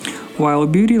While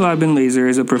Beauty Lab and Laser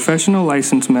is a professional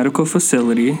licensed medical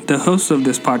facility, the hosts of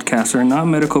this podcast are not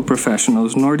medical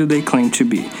professionals, nor do they claim to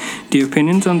be. The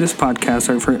opinions on this podcast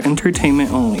are for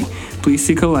entertainment only. Please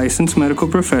seek a licensed medical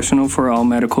professional for all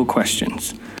medical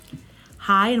questions.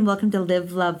 Hi, and welcome to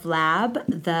Live Love Lab,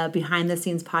 the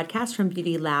behind-the-scenes podcast from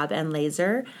Beauty Lab and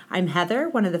Laser. I'm Heather,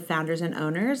 one of the founders and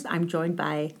owners. I'm joined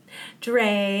by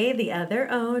Dre, the other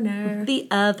owner. The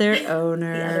other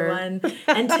one.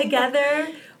 And together,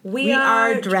 we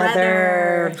are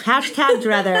Drether. Hashtag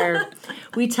Drether.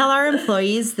 We tell our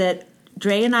employees that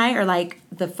Dre and I are like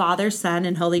the Father, Son,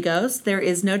 and Holy Ghost. There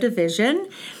is no division.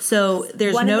 So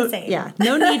there's one no and the same.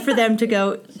 no need for them to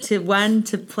go to one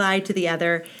to apply to the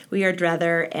other. We are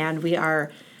Drether, and we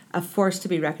are a force to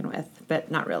be reckoned with,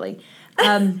 but not really.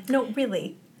 No,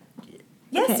 really.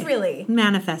 Yes, Okay. really.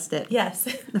 Manifest it. Yes.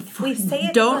 We say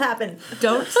it Don't will happen.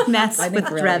 Don't mess with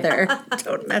really. Drether.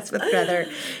 Don't mess with Drether.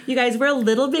 You guys, we're a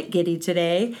little bit giddy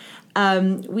today.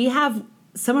 We have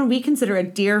someone we consider a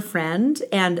dear friend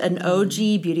and an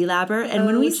OG beauty labber. And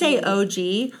when we say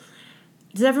OG,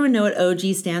 does everyone know what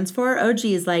OG stands for?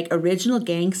 OG is like original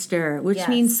gangster, which Yes.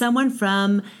 means someone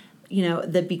from,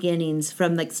 the beginnings,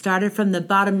 from like started from the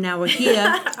bottom, now we're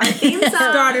here.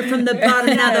 Started from the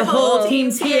bottom, now the whole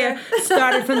team's here.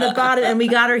 Started from the bottom, and we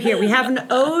got her here. We have an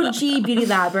OG beauty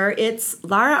labber. It's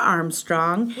Lara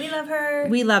Armstrong. We love her.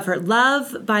 We love her.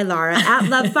 Love by Lara. At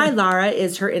Love by Lara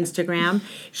is her Instagram.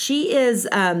 She is,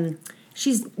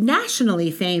 she's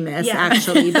nationally famous, Yeah.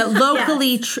 actually, but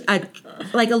locally,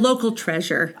 like a local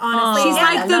treasure. Honestly, She's yeah,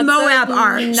 like the Moab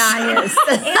Arch. Nice.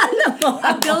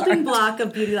 a building block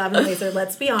of Beauty Lab and Laser,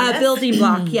 let's be honest. A building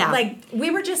block, yeah. Like,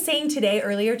 we were just saying today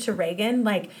earlier to Reagan,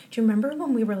 like, do you remember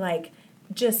when we were like,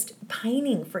 just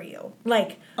pining for you?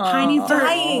 Like, pining for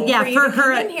dying yeah, for you for to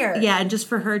her, come in here. yeah, and just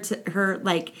for her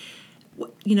like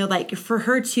for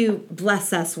her to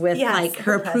bless us with Yes, like her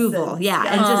her approval, presence. yeah,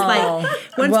 Yeah. and just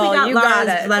like once Well, we got you got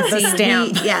Lara's it. blessing,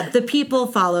 The stamp. the people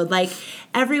followed. Like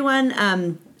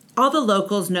everyone, all the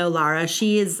locals know Lara.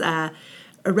 She is a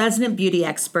resident beauty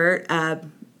expert.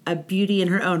 A beauty in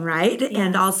her own right,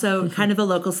 and also kind of a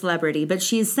local celebrity. But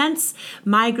she's since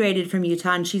migrated from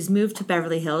Utah, and she's moved to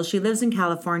Beverly Hills. She lives in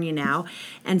California now,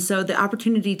 and so the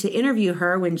opportunity to interview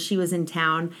her when she was in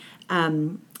town.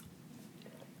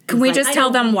 Can we just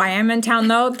tell them why I'm in town,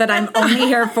 though? That I'm only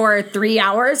here for 3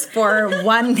 hours for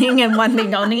one thing and one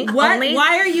thing only?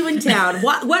 Why are you in town?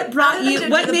 What brought you?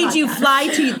 What made you fly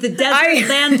to the desert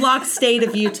landlocked state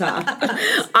of Utah?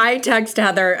 I text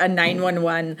Heather a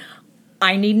 911.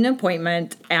 I need an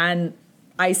appointment, and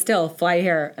I still fly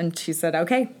here. And she said,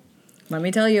 okay, let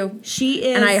me tell you. She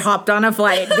is. And I hopped on a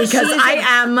flight because I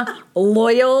am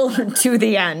loyal to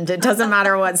the end. It doesn't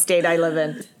matter what state I live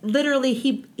in. Literally,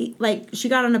 she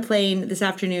got on a plane this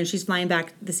afternoon. She's flying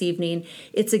back this evening.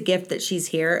 It's a gift that she's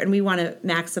here, and we want to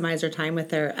maximize our time with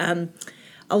her.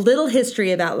 A little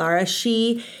history about Lara.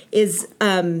 She is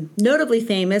notably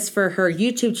famous for her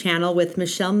YouTube channel with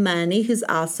Michelle Money, who's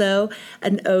also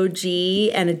an OG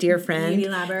and a dear friend. Beauty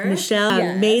labber.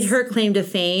 Michelle made her claim to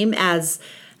fame as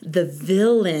the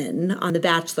villain on The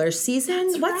Bachelor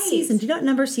season. That's what right. season? Do you know what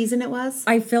number season it was?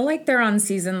 I feel like they're on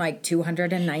season like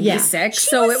 296, Yeah.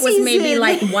 so it was maybe Season.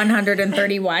 like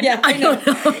 131. Yeah, I don't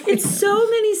know. It's so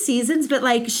many seasons, but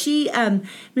like she,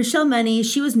 Michelle Money,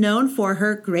 she was known for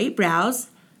her great brows,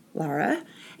 Lara,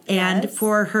 and Yes.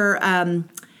 for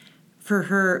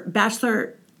her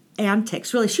Bachelor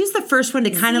antics. Really, she was the first one to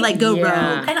kind of like go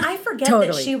Yeah. rogue. And I forget that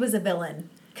Totally. she was a villain.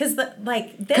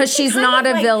 Because she's not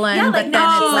a villain, but then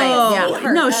it's like,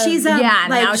 yeah. No, she's a Yeah,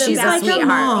 like, now she's a like sweetheart.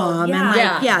 mom Yeah. and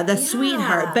like Yeah. the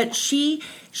sweetheart. But she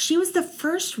was the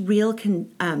first real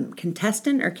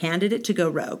contestant or candidate to go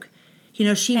rogue. She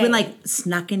Okay. would like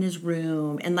snuck in his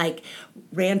room and like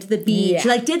ran to the beach. Yeah. She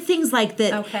like did things like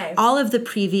that Okay. all of the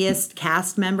previous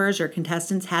cast members or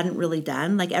contestants hadn't really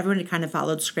done. Like everyone had kind of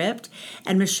followed script,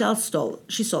 and Michelle stole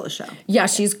the show. Yeah,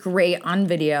 she's great on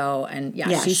video, and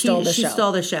she stole the show. She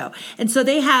stole the show. And so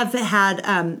they have had,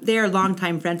 they are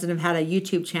longtime friends and have had a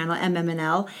YouTube channel,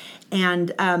 MMNL.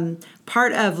 And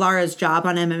part of Lara's job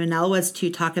on MMNL was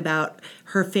to talk about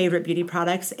her favorite beauty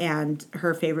products and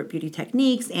her favorite beauty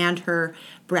techniques and her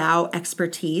brow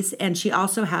expertise. And she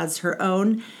also has her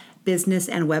own business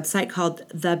and website called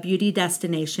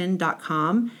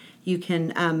thebeautydestination.com. You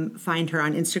can find her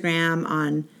on Instagram,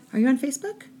 are you on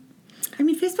Facebook? I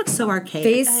mean, Facebook's so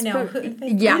archaic. I know.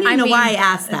 Yeah, I don't even know why I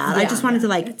asked that. I just wanted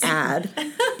to add.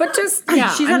 But just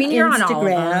She's on you're on all of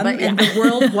Instagram them, but and the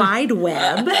World Wide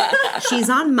Web. She's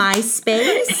on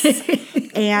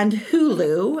MySpace and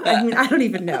Hulu. I mean, I don't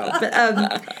even know. But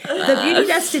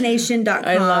thebeautydestination.com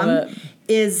I love it.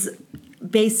 is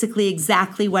basically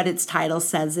exactly what its title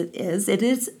says it is. It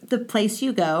is the place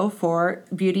you go for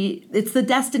beauty. It's the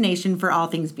destination for all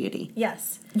things beauty.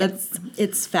 Yes.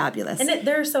 It's fabulous. And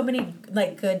there are so many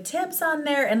like good tips on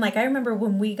there. And like I remember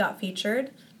when we got featured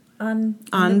on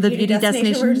the beauty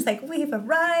destination, we were just like, we've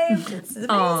arrived. It's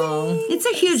amazing. It's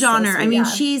a huge honor. sweet. I mean,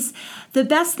 Yeah. she's the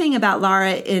best thing about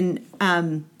Laura in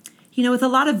with a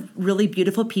lot of really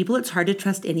beautiful people, it's hard to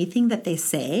trust anything that they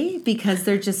say because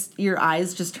they're just, your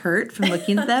eyes just hurt from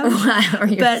looking at them.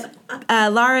 But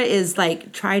Laura is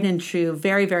like tried and true,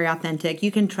 very, very authentic.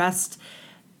 You can trust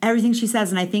everything she says.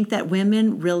 And I think that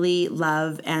women really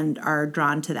love and are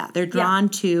drawn to that. They're drawn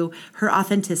to her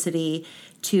authenticity,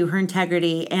 to her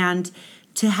integrity, and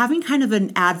to having kind of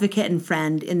an advocate and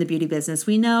friend in the beauty business.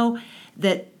 We know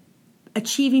that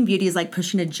achieving beauty is like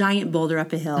pushing a giant boulder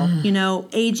up a hill.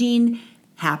 Aging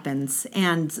happens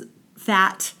and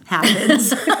fat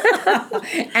happens.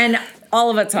 And all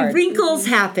of it's hard. Wrinkles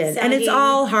happen and it's Sagging.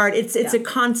 all hard. It's a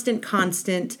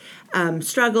constant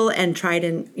struggle and tried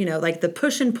and, like the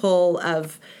push and pull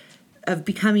of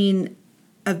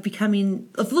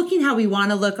looking how we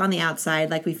want to look on the outside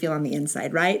like we feel on the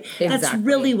inside, right? That's Exactly.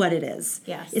 really what it is.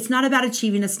 Yes. It's not about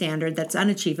achieving a standard that's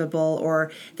unachievable or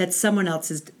that's someone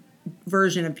else's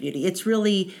version of beauty. It's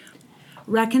really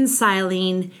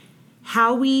reconciling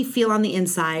how we feel on the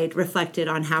inside reflected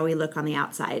on how we look on the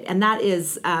outside. And that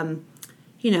is, a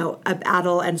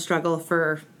battle and struggle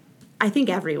for, I think,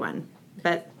 everyone.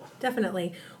 But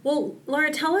Definitely. Well,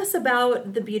 Laura, tell us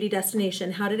about the beauty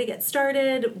destination. How did it get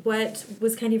started? What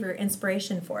was kind of your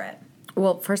inspiration for it?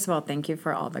 Well, first of all, thank you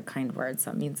for all the kind words.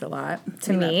 That means a lot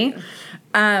to me.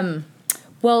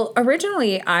 Well,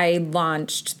 originally I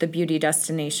launched the beauty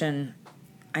destination,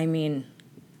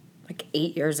 like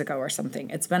 8 years ago or something.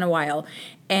 It's been a while.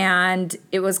 And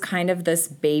it was kind of this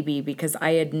baby because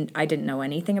I didn't know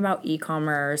anything about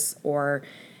e-commerce or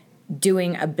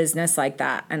doing a business like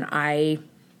that. And I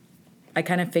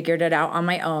kind of figured it out on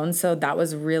my own. So that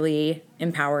was really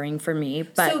empowering for me.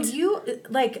 But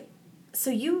So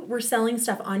you were selling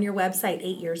stuff on your website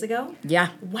 8 years ago? yeah.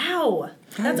 Wow.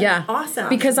 That's awesome.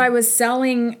 Because I was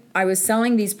selling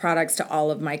these products to all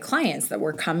of my clients that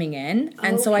were coming in.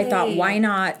 And so I thought, Okay. why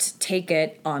not take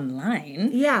it online?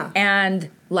 Yeah. And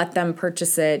let them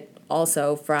purchase it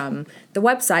also from the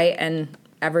website and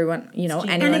everyone, anyone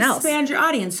and else. expand your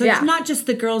audience. So Yeah. it's not just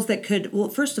the girls that could, well,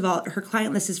 first of all, her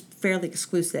client list is fairly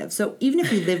exclusive. So even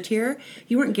if you lived here,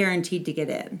 you weren't guaranteed to get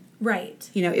in. Right.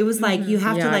 It was like you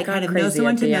have Yeah, to it like got kind of know crazy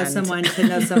someone at to the know end. someone to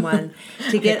know someone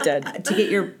to get did. to get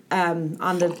your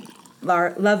on the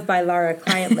Loved by Laura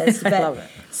client list. But love it.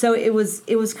 so it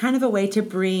was kind of a way to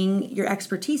bring your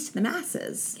expertise to the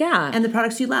masses. Yeah. And the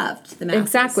products you loved to the masses.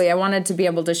 Exactly. I wanted to be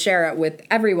able to share it with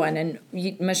everyone. And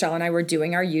Michelle and I were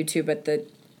doing our YouTube at the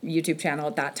YouTube channel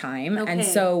at that time. And Okay.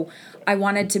 so I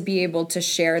wanted to be able to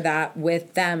share that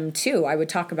with them too. I would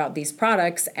talk about these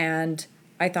products and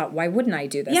I thought, why wouldn't I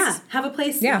do this? Yeah. Have a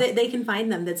place Yeah. that they can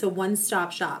find them that's a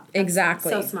one-stop shop. That's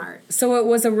Exactly. So smart. So it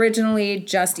was originally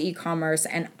just e-commerce,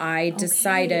 and I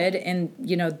decided in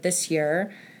this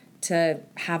year to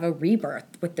have a rebirth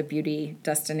with the beauty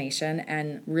destination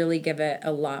and really give it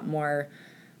a lot more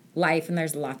life. And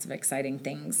there's lots of exciting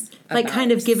things. Like about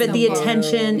kind of give it the Snow.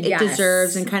 attention it Yes.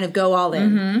 deserves and kind of go all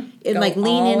in. And Go like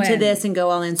lean all into in. this and go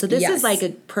all in. So this Yes. is like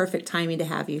a perfect timing to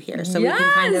have you here. So we can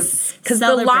kind of because the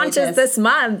celebrate launch is this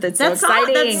month. It's That's so all.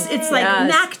 exciting. It's like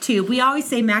Yes. MacTube. We always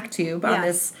say MacTube on Yes.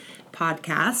 this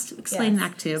podcast. Explain Yes.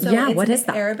 MacTube. So Yeah, it's what an is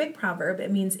that? Arabic proverb.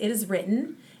 It means it is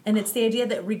written, and it's the idea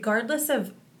that regardless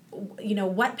of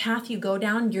what path you go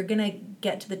down, you're gonna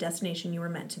get to the destination you were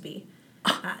meant to be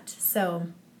at. So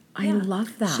I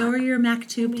love that. Show her your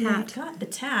MacTube I've tat. got the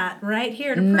tat right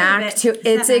here to prove Mac it. too.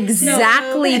 It's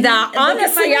exactly and that. look at my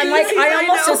Honestly, I'm like, faces, I I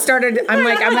almost know. just started. I'm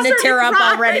like, I'm gonna tear up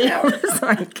already. It's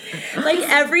like, Like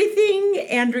everything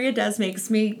Andrea does makes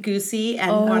me goosey and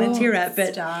want to tear up.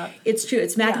 But stop. it's true.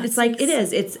 It's Yeah, it's like it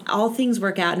is. It's all things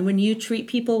work out, and when you treat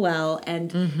people well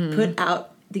and put out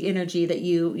the energy that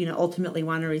you ultimately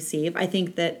want to receive, I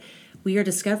think that we are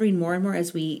discovering more and more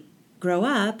as we grow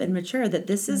up and mature that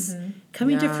this is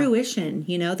coming to Yeah. fruition.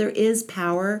 There is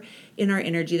power in our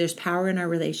energy. There's power in our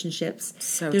relationships.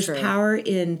 So There's true. power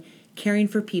in caring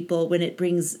for people when it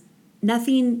brings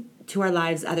nothing to our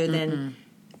lives other than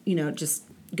just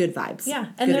good vibes. Yeah,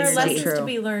 and good there are energy. lessons True. to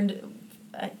be learned,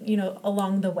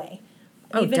 along the way.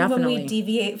 Oh, Even when we definitely.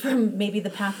 deviate from maybe the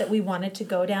path that we wanted to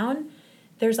go down,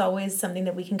 there's always something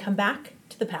that we can come back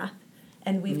to the path,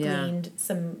 and we've Yeah. gleaned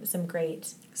some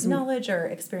great knowledge or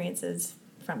experiences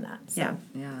from that. So.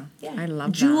 Yeah. Yeah. I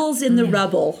love Jewels in the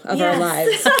rubble of our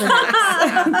lives.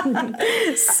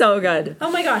 that. So good.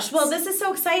 Oh my gosh. Well, this is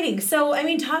so exciting. So, I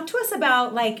mean, talk to us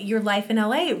about like your life in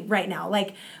LA right now.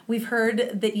 Like, we've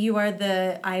heard that you are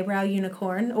the eyebrow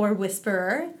unicorn or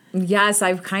whisperer. Yes,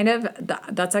 I've kind of,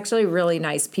 that's actually really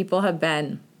nice. People have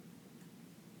been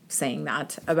saying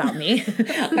that about me. I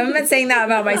haven't been saying that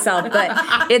about myself,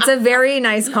 but it's a very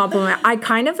nice compliment. I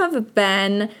kind of have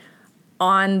been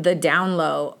on the down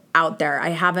low out there. I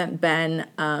haven't been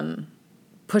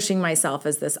pushing myself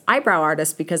as this eyebrow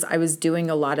artist because I was doing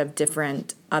a lot of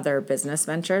different other business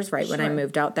ventures when I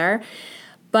moved out there.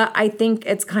 But I think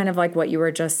it's kind of like what you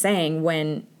were just saying,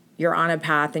 when you're on a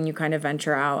path and you kind of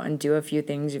venture out and do a few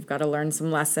things, you've got to learn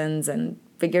some lessons and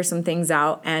figure some things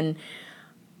out. And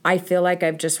I feel like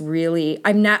I've just really,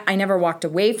 I never walked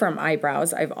away from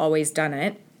eyebrows. I've always done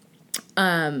it.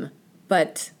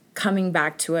 But coming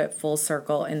back to it full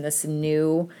circle in this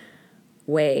new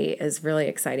way is really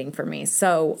exciting for me.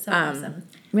 So awesome.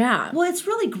 Yeah. Well, it's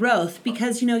really growth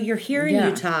because, you're here in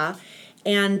Utah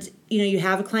and, you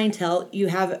have a clientele, you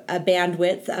have a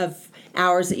bandwidth of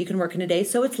hours that you can work in a day.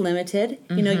 So it's limited.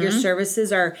 Your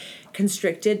services are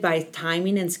constricted by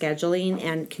timing and scheduling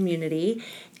and community.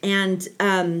 And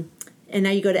now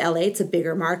you go to LA, it's a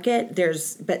bigger market.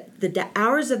 But the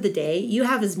hours of the day, you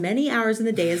have as many hours in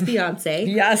the day as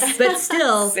Beyonce. Yes. But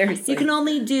still, Seriously. you can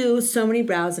only do so many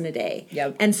brows in a day.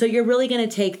 Yep. And so you're really going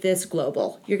to take this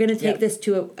global. You're going to take this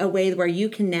to a way where you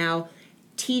can now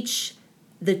teach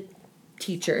the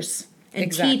teachers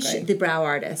and teach the brow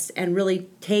artists and really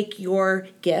take your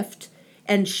gift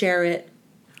and share it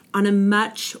on a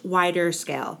much wider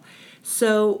scale.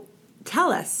 So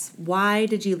tell us, why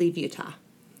did you leave Utah?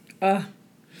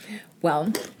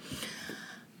 Well,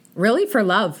 really for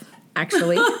love,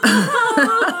 actually.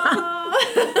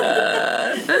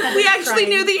 We actually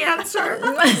knew the answer. We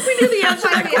knew the answer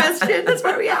to that question. That's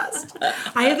why we asked.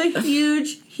 I have a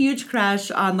huge crush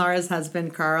on Laura's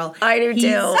husband, Carl. I do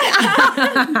too.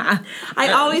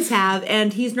 I always have,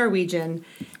 and he's Norwegian,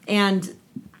 and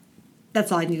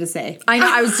that's all I need to say. I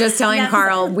know. I was just telling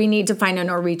Carl, we need to find a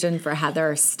Norwegian for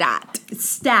Heather Stat.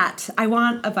 Stat. I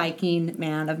want a Viking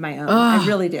man of my own. I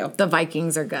really do. The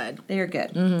Vikings are good. They are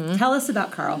good. Tell us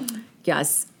about Carl.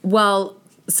 Yes. Well,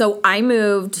 so I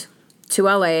moved to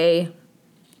LA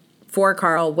for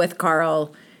Carl, with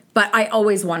Carl, but I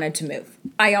always wanted to move.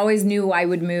 I always knew I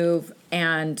would move,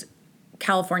 and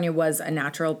California was a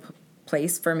natural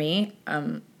place for me.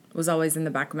 It was always in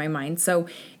the back of my mind. So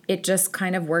it just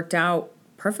kind of worked out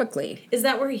perfectly. Is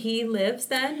that where he lives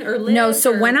then? Or lives? No,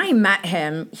 so when I met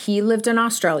him, he lived in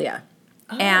Australia.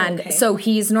 So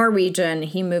he's Norwegian.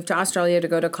 He moved to Australia to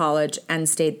go to college and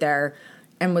stayed there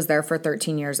and was there for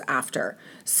 13 years after.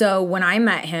 So when I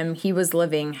met him, he was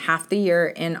living half the year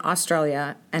in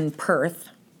Australia and Perth,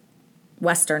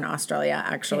 Western Australia,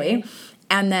 actually,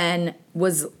 and then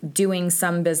was doing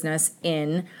some business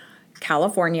in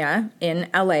California, in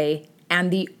LA,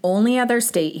 and the only other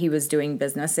state he was doing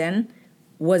business in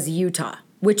was Utah,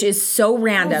 which is so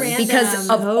random because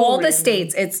of all the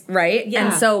states, it's right. Yeah.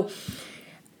 And so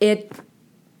it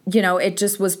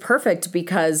just was perfect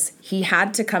because he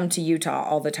had to come to Utah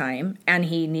all the time and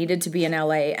he needed to be in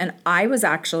LA. And I was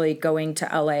actually going to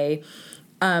LA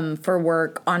for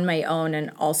work on my own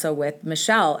and also with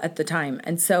Michelle at the time.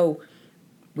 And so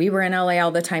we were in LA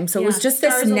all the time. So it was just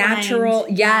this natural,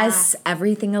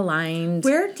 everything aligned.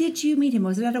 Where did you meet him?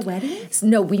 Was it at a wedding?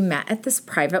 No, we met at this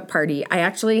private party. I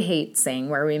actually hate saying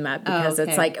where we met because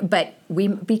it's like,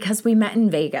 because we met in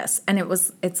Vegas and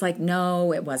it's like,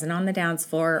 no, it wasn't on the dance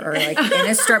floor or like in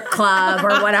a strip club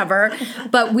or whatever.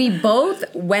 But we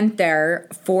both went there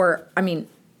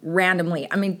randomly.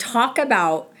 Talk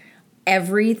about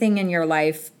everything in your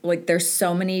life. Like there's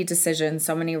so many decisions,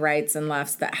 so many rights and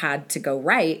lefts that had to go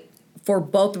right for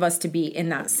both of us to be in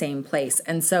that same place.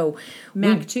 And so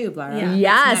Maktub, Laura. Yeah.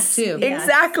 Yes, Maktub.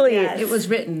 exactly. Yes. It was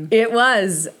written. It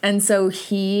was. And so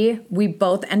we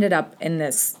both ended up in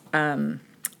this,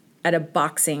 at a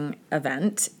boxing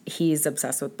event. He's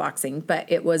obsessed with boxing,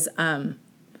 but it was,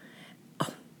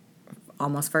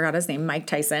 almost forgot his name, Mike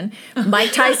Tyson.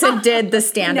 Mike Tyson did the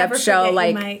stand-up show,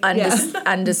 like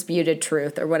Undisputed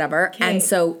Truth or whatever. Okay. And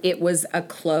so it was a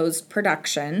closed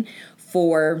production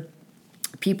for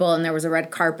people, and there was a red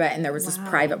carpet, and there was this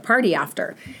private party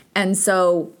after. And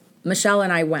so Michelle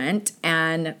and I went,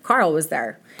 and Carl was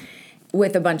there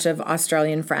with a bunch of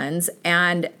Australian friends,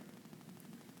 and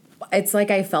it's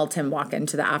like I felt him walk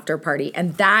into the after party,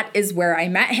 and that is where I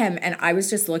met him, and I was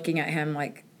just looking at him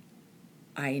like,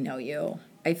 I know you.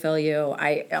 I feel you.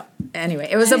 Anyway,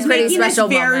 it was a She's pretty making special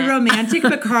this very moment. romantic,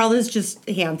 but Carl is just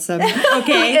handsome.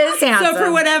 Okay, He is So for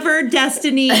handsome. whatever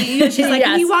destiny, she's like, Yes.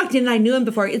 when he walked in, I knew him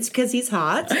before. It's because he's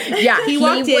hot. Yeah, he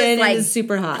walked was in like and is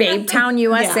super hot. Babe Town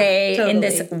USA Yeah, in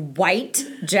this totally. white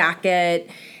jacket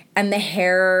and the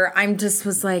hair. I'm just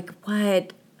was like,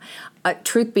 what?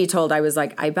 Truth be told, I was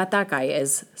like, I bet that guy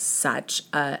is such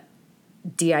a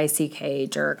DICK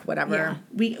jerk, whatever. Yeah,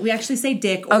 we actually say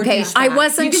dick. Or Okay, douchebag. I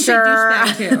wasn't You can say sure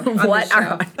douchebag, too, on what. this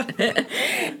show.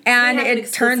 And We have an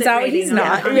it turns explicit out rating he's on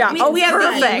not. that. Yeah. Oh, we have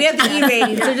perfect. the E. We have the E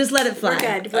rating, so just let it fly.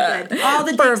 We're good. All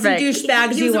the dicks and Perfect.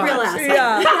 douchebags He you was a real want. asshole.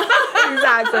 Yeah,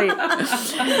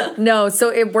 exactly. No, so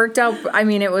it worked out. I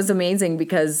mean, it was amazing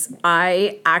because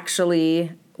I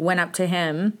actually went up to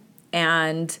him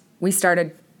and we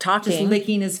started talking. Just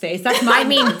licking his face. That's my. I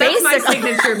mean, that's my basically-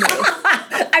 signature move.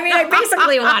 I mean, I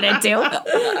basically wanted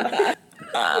to.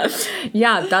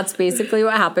 Yeah, that's basically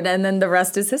what happened. And then the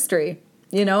rest is history,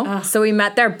 you know? So we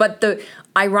met there. But the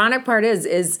ironic part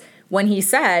is when he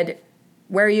said,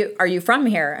 are you from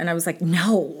here? And I was like,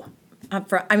 no.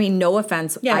 I mean, no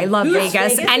offense. Yeah, I love who's Vegas.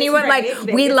 Vegas is Anyone great. like,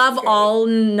 Vegas we is love great. all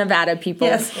Nevada people.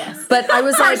 Yes. But I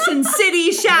was like, Carson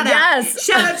City, shout out. Yes.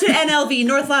 Shout out to NLV,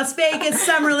 North Las Vegas,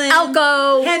 Summerlin,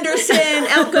 Elko. Henderson,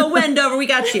 Elko, Wendover. We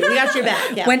got you. We got your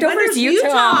back. Yeah. Wendover's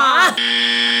Utah.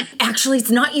 Actually,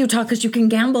 it's not Utah because you can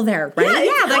gamble there, right?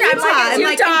 Yeah, like I'm Utah. like, I'm it's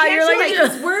like, Utah. I can't You're show like,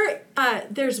 you.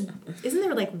 Because isn't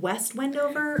there like West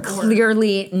Wendover? Or,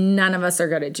 clearly, none of us are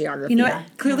good at geography. You know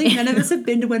what? Clearly, none of us have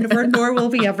been to Wendover, nor will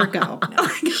we ever go.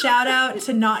 shout out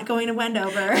to not going to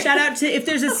Wendover. Shout out to if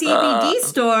there's a CBD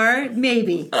store,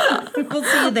 maybe. We'll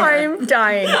see you there. I'm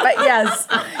dying. But yes,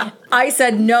 I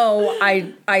said, no,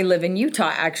 I live in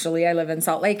Utah, actually. I live in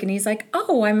Salt Lake. And he's like,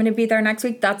 oh, I'm going to be there next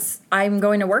week. I'm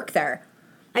going to work there.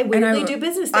 I weirdly do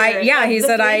business there. He The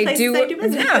said three I places do.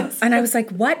 business. Yeah. And I was like,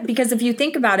 what? Because if you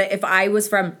think about it, if I was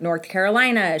from North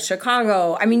Carolina,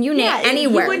 Chicago, I mean, you name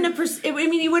anywhere. You wouldn't have.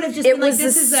 You would have just. It been like, was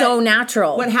this is so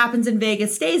natural. What happens in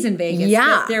Vegas stays in Vegas. Yeah.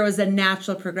 That there was a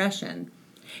natural progression.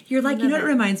 You're like, you know what it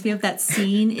reminds me of? That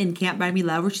scene in Can't Buy Me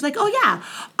Love where she's like, oh yeah,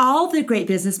 all the great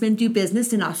businessmen do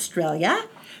business in Australia,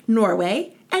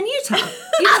 Norway, and Utah.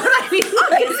 You know what I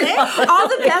mean? All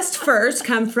the best furs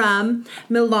come from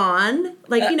Milan.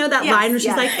 Like, you know that Yes, line where she's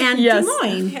yes. like, and Yes. Des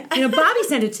Moines. You know, Bobby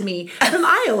sent it to me from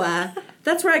Iowa.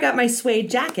 That's where I got my suede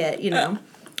jacket, you know.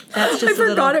 That's just I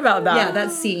forgot about that. Yeah,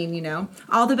 that scene, you know.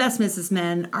 All the best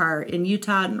businessmen are in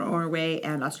Utah, Norway,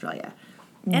 and Australia.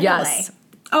 And yes. LA.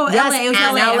 Oh, Yes, LA. It was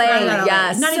and LA. I LA, forgot about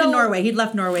yes. Not even So- Norway. He'd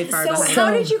left Norway far So behind. how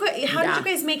So- did you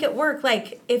guys make it work?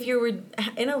 Like, if you were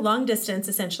in a long distance,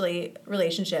 essentially,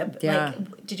 relationship, Yeah.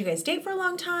 like, did you guys date for a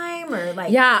long time, or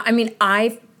like? Yeah, I mean,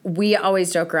 we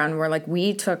always joke around. We're like,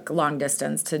 we took long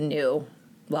distance to new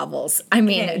levels. I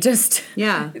mean, Okay. just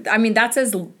Yeah. I mean, that's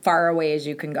as far away as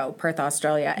you can go, Perth,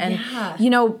 Australia, and Yeah. you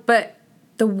know. But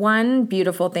the one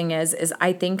beautiful thing is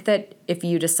I think that if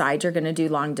you decide you're going to do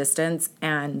long distance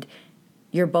and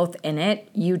you're both in it,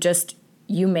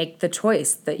 you make the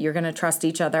choice that you're going to trust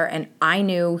each other. And I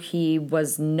knew he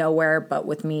was nowhere but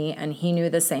with me, and he knew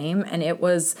the same. And it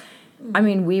was, I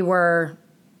mean, we were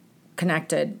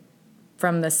connected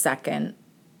from the second,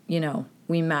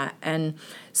 we met. And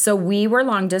so we were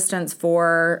long distance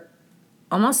for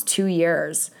almost 2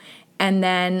 years. And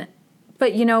then,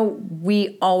 but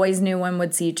we always knew when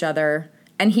we'd see each other.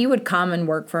 And he would come and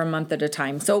work for a month at a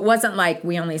time. So it wasn't like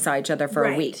we only saw each other for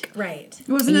a week. Right. It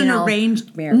wasn't an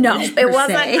arranged marriage. No, per it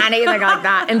wasn't se. anything like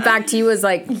that. In fact, he was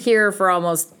like here for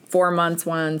almost 4 months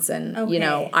once. And,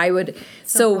 Okay. I would,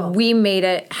 so cool. we made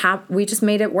it, we just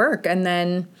made it work. And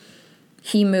then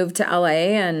he moved to LA,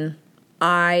 and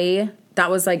that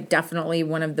was like definitely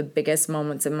one of the biggest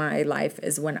moments in my life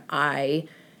is when I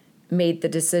made the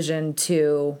decision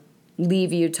to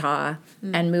leave Utah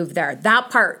and move there. That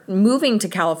part, moving to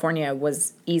California,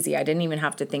 was easy. I didn't even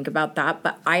have to think about that.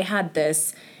 But I had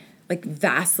this like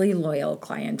vastly loyal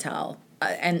clientele,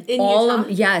 and In all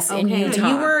Utah? of in Okay.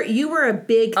 Utah. You were a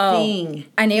big thing.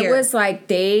 And it here. was like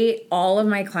all of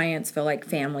my clients feel like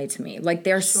family to me. Like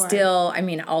they're still, I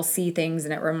mean, I'll see things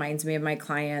and it reminds me of my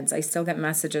clients. I still get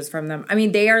messages from them. I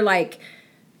mean, they are like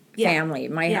family.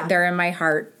 They're in my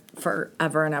heart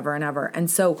forever and ever and ever. And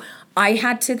so I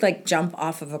had to like jump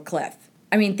off of a cliff.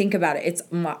 I mean, think about it. It's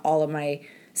all of my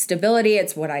stability.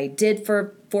 It's what I did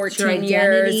for 14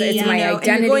 years. It's my and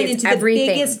identity. you're going It's into everything.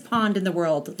 the biggest pond in the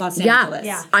world, Los Yeah. Angeles.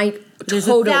 Yeah. I There's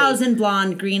totally. 1,000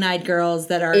 blonde, green-eyed girls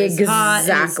that are as hot, as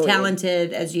Exactly.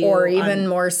 talented as you, Or even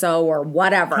more so, or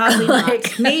whatever. probably not.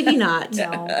 Like, Maybe not.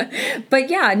 but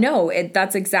yeah, no,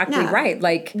 that's exactly Yeah. right.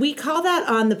 Like, We call that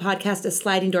on the podcast a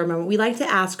sliding door moment. We like to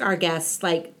ask our guests,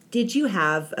 like, did you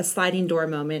have a sliding door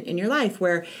moment in your life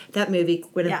where that movie,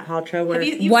 Gwyneth Paltrow, where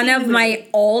You've one seen of the my movie.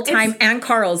 all-time, and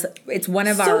Carl's, it's one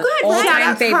of our good, right? all-time Shout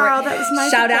out, favorite. Carl, that was my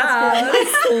Shout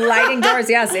podcast out. Sliding Doors,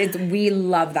 yes. We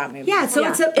love that movie. yeah, so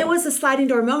Yeah. it was a sliding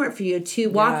door moment for you to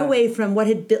walk Yeah. away from what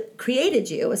had created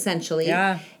you, essentially,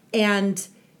 and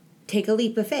take a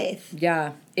leap of faith.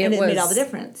 Yeah. And it made all the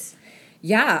difference.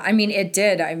 Yeah, I mean, it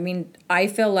did. I mean, I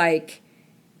feel like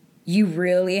you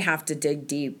really have to dig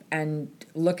deep and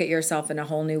look at yourself in a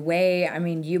whole new way. I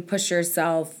mean, you push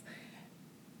yourself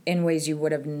in ways you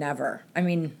would have never. I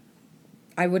mean,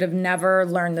 I would have never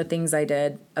learned the things I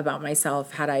did about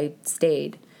myself had I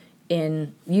stayed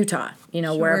in Utah,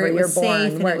 wherever it you're was safe born,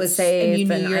 and where it was it's safe,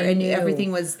 and you knew, I knew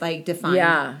everything was like defined.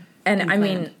 Yeah. And I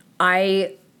mean, planned.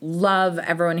 I love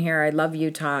everyone here. I love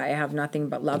Utah. I have nothing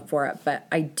but love for it. But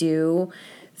I do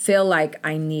feel like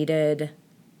I needed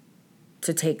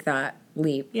to take that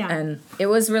leap. Yeah. And it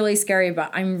was really scary,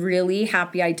 but I'm really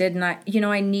happy I did not.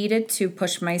 I needed to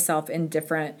push myself in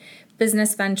different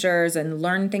business ventures and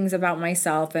learn things about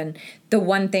myself. And the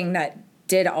one thing that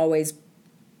did always,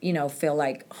 feel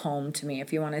like home to me,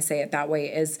 if you want to say it that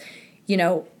way, is,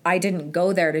 I didn't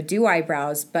go there to do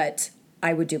eyebrows, but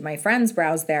I would do my friend's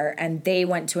brows there, and they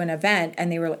went to an event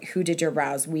and they were like, who did your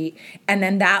brows? And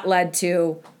then that led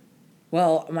to,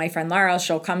 well, my friend Lara,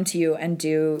 she'll come to you and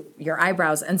do your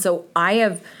eyebrows. And so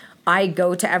I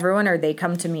go to everyone or they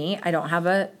come to me. I don't have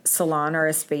a salon or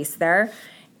a space there.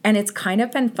 And it's kind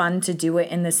of been fun to do it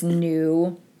in this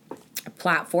new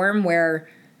platform where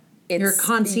it's Your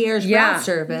concierge brow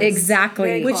service. Exactly.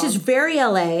 Very Which cool. is very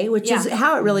LA, which is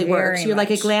how it really Very works. You're like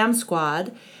a much. glam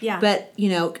squad. Yeah. But,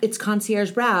 it's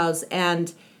concierge brows,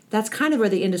 and that's kind of where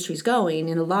the industry's going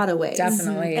in a lot of ways.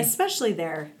 Definitely. Especially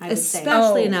there, I would say.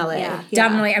 Especially in LA. yeah.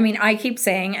 Definitely. I mean, I keep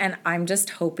saying, and I'm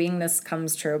just hoping this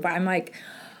comes true, but I'm like,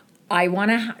 I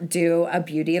want to do a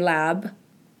beauty lab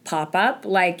pop up,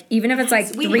 like even if it's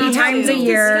like we 3 have times to. a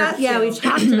year. Yeah, we've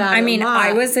talked about it I mean, a lot.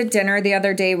 I was at dinner the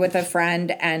other day with a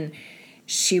friend, and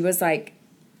she was like,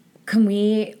 "Can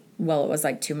we?" Well, it was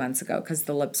like 2 months ago because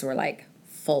the lips were like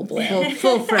full bloom,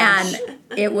 full fresh. and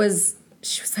it was.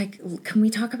 She was like, "Can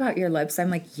we talk about your lips?" I'm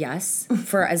like, "Yes,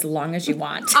 for as long as you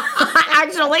want."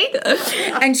 Actually,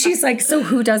 and she's like, "So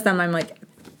who does them?" I'm like,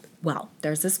 "Well,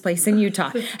 there's this place in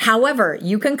Utah. However,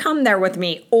 you can come there with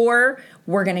me, or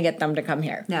we're gonna get them to come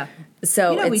here." Yeah.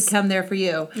 So we'd it's come there for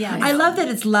you. Yeah. I love that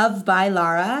it's Love by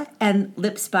Lara and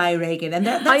Lips by Reagan. And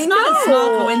that's I not a know.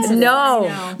 small coincidence. No,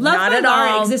 Love not by at Lara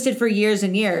all. existed for years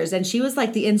and years, and she was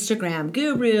like the Instagram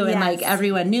guru, and like Yes.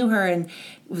 everyone knew her and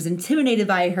was intimidated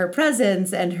by her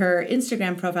presence and her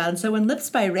Instagram profile. And so when Lips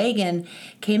by Reagan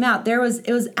came out, it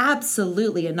was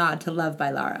absolutely a nod to Love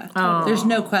by Lara. There's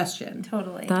no question.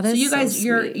 Totally. That So is you guys,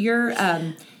 sweet. your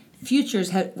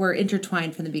futures were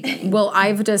intertwined from the beginning. Well,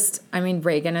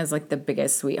 Reagan is like the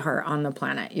biggest sweetheart on the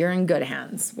planet. You're in good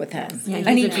hands with him. Yeah,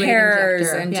 And he's he a great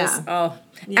cares injector. and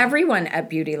Yeah. everyone at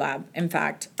Beauty Lab. In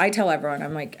fact, I tell everyone,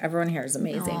 I'm like, everyone here is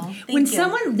amazing. When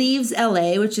someone leaves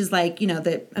LA, which is like,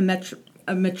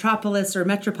 a metropolis or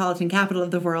metropolitan capital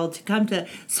of the world, to come to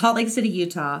Salt Lake City,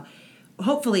 Utah,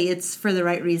 hopefully it's for the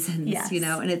right reasons, Yes.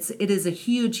 and it is a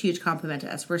huge, huge compliment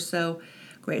to us. We're so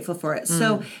grateful for it.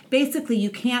 So basically you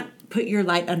can't put your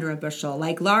light under a bushel.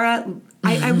 Like Lara,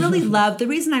 I really love, the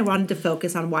reason I wanted to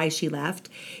focus on why she left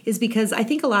is because I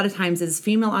think a lot of times as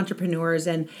female entrepreneurs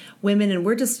and women, and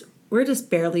we're just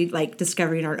barely like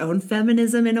discovering our own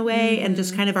feminism in a way and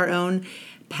just kind of our own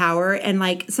power, and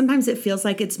like sometimes it feels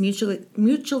like it's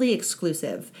mutually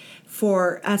exclusive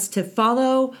for us to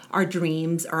follow our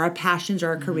dreams or our passions or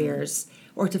our careers,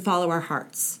 or to follow our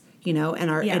hearts,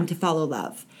 and to follow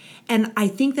love. And I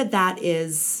think that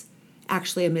is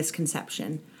actually a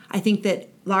misconception. I think that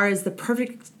Lara is the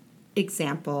perfect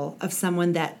example of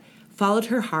someone that followed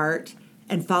her heart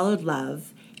and followed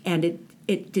love, and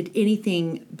it did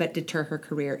anything but deter her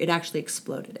career. It actually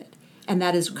exploded it. And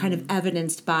that is kind of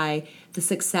evidenced by the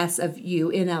success of you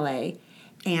in LA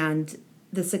and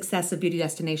the success of Beauty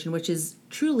Destination, which is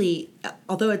truly,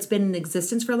 although it's been in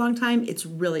existence for a long time, it's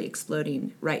really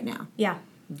exploding right now. Yeah.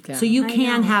 Yeah. So you I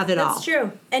can know. have it all. That's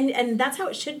true. And that's how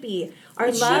it should be. Our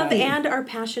It should love be. and our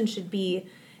passion should be,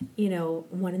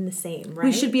 one and the same, right?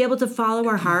 We should be able to follow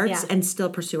our hearts Yeah. and still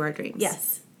pursue our dreams.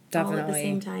 Yes. All at the Definitely.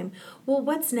 same time. Well,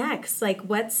 what's next? Like,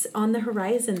 what's on the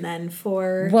horizon then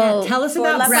for... Well, Tell us for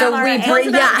about Love brow. by Lara and- Tell us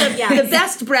about Yeah. the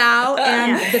best brow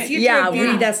and the future of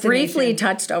Beauty we Destination. briefly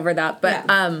touched over that, but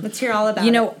Let's hear all about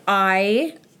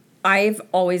it. I've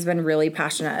always been really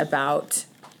passionate about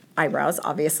eyebrows,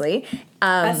 obviously.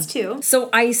 Us too. So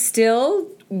I still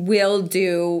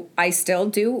do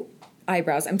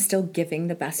eyebrows. I'm still giving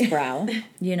the best brow.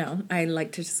 You know, I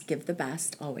like to just give the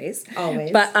best always.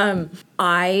 Always. But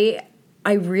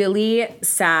I really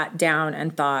sat down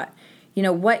and thought, you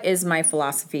know, what is my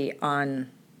philosophy on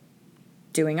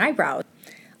doing eyebrows?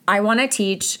 I want to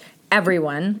teach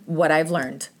everyone what I've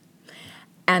learned.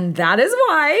 And that is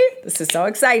why, this is so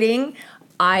exciting,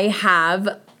 I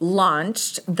have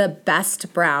launched the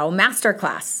Best Brow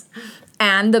Masterclass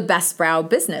and the Best Brow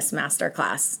Business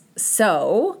Masterclass.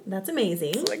 So That's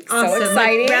amazing. so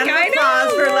exciting. Round of I applause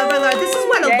know. for Love by Laura. This is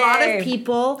what a lot Yay. of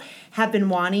people have been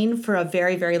wanting for a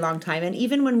very, very long time. And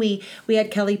even when we had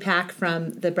Kelly Pack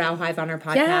from the Brow Hive on our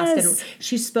podcast, Yes. and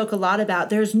she spoke a lot about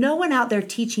there's no one out there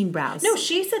teaching brows. No,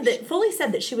 she fully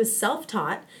said that she was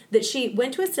self-taught, that she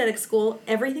went to aesthetic school.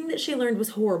 Everything that she learned was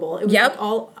horrible. It was Yep. like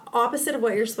all opposite of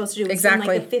what you're supposed to do. It was Exactly. from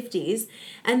like the 50s.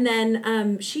 And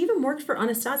then she even worked for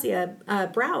Anastasia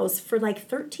Brows for like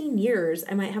 13 years.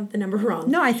 I might have the number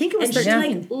wrong. No, I think it was and 13.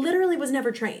 she like literally was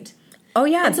never trained. Oh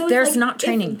yeah, And so it's there's like, not if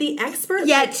training. the expert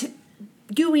Yet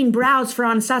doing brows for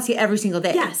Anastasia every single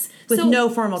day. yes. With So- no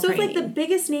formal so training. if like the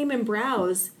biggest name in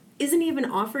brows isn't even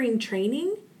offering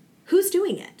training, who's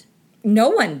doing it? No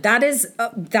one. That is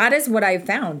what I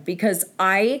found, because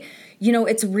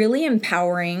it's really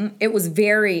empowering. It was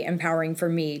very empowering for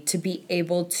me to be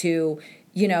able to,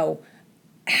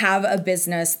 have a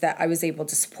business that I was able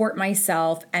to support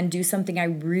myself and do something I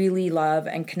really love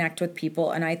and connect with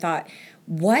people. And I thought,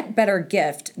 what better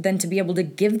gift than to be able to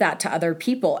give that to other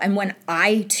people? And when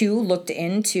I too looked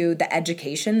into the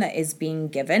education that is being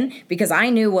given, because I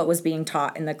knew what was being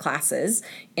taught in the classes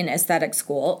in aesthetic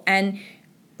school, and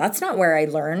that's not where I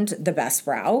learned the best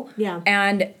brow. Yeah.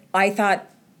 And I thought,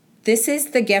 this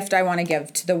is the gift I want to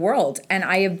give to the world. And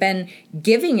I have been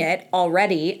giving it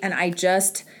already. And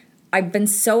I've been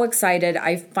so excited.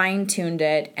 I fine-tuned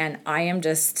it. And I am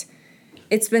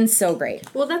it's been so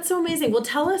great. Well, that's so amazing. Well,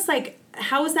 tell us, like,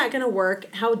 how is that going to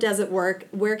work? How does it work?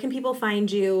 Where can people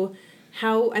find you?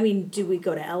 Do we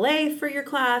go to LA for your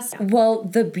class? Well,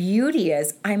 the beauty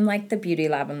is, I'm like the Beauty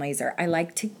Lab and Laser. I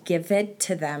like to give it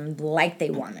to them like they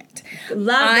want it.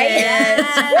 Love it.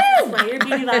 That's why you're a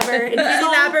beauty lover. Beauty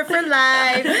Labber for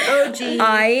life. OG.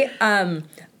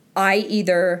 I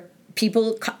either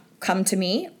people come to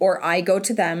me or I go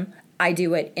to them. I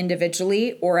do it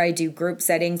individually or I do group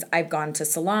settings. I've gone to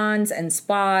salons and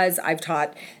spas. I've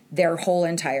taught their whole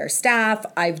entire staff.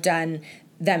 I've done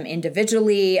them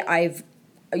individually. I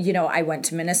went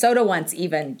to Minnesota once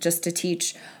even just to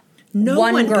teach No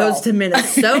one girl. goes to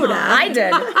Minnesota. I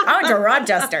did. I went to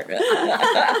Rochester.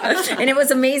 And it was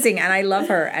amazing. And I love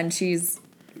her. And she's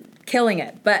killing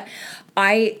it. But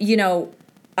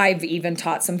I've even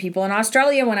taught some people in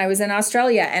Australia when I was in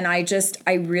Australia. And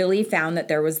I really found that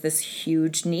there was this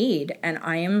huge need. And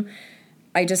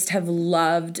I just have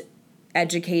loved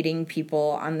educating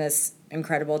people on this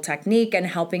incredible technique and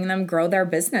helping them grow their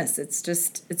business. It's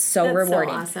so That's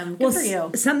rewarding. so awesome. Good for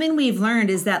you. Something we've learned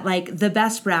is that like the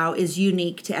best brow is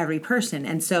unique to every person,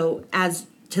 and so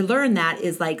to learn that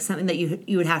is like something that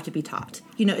you would have to be taught.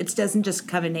 It doesn't just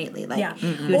come innately. Like Yeah.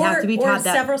 you would have to be or taught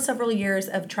that. several years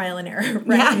of trial and error,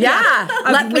 right? Yeah.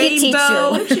 Let me teach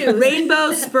you.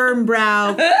 Rainbow sperm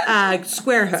brow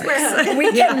square hooks. We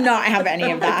cannot have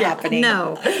any of that happening.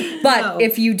 No. But No.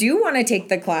 if you do want to take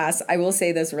the class, I will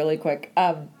say this really quick.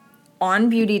 On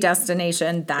Beauty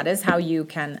Destination, that is how you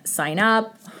can sign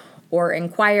up or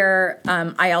inquire.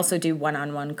 I also do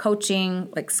one-on-one coaching,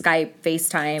 like Skype,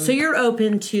 FaceTime. So you're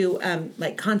open to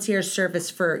like concierge service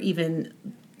for even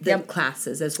the Yep.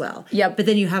 classes as well. Yep. But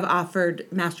then you have offered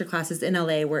master classes in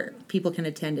LA where people can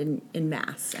attend in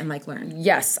mass and like learn.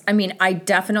 Yes. I mean, I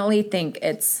definitely think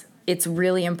it's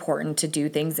really important to do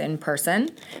things in person,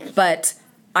 but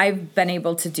I've been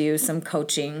able to do some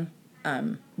coaching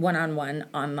one-on-one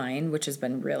online, which has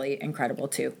been really incredible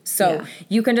too. So Yeah.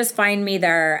 you can just find me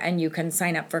there and you can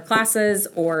sign up for classes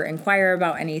or inquire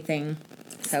about anything.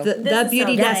 So The is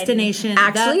beauty so good. destination.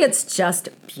 actually, the, it's just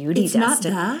Beauty it's not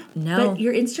Destination. the. No. But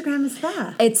your Instagram is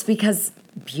the. It's because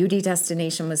Beauty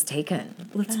Destination was taken.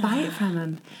 Let's buy it from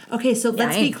him. Okay, so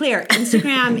let's be Right. clear.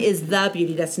 Instagram is the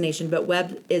beauty destination, but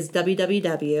web is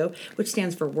www, which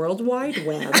stands for World Wide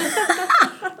Web.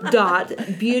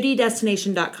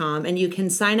 .beautydestination.com, and you can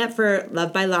sign up for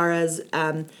Love by Lara's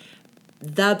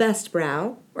The Best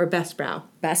Brow or Best Brow.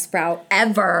 Best brow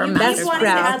ever. You Best keep wanting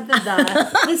brow. to add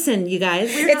the. Listen, you guys.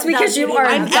 It's because you are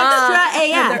I'm the extra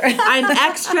AF. I'm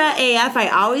extra AF. I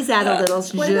always add a little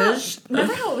What about, zhuzh.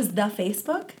 remember how it was the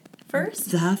Facebook?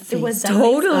 first. The face. It was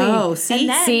Totally. Oh, see? And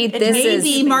then See, it this changed is-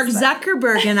 Maybe to Mark Facebook.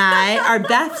 Zuckerberg and I are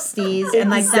besties, and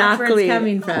like that's where Exactly. it's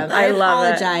coming from. I love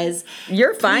it. apologize.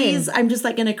 You're fine. Please, I'm just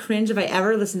like gonna cringe if I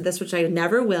ever listen to this, which I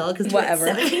never will. Because Whatever.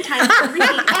 17 times per repeat.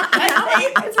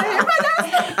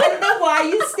 I don't know why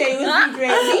you stay with me, Dre.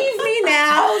 Leave me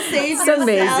now. Save It's yourself.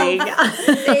 amazing.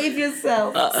 Save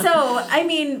yourself. So, I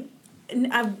mean,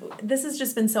 this has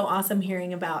just been so awesome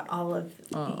hearing about all of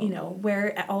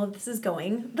where all of this is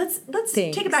going. Let's Thanks.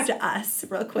 take it back to us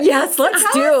real quick. Yes, let's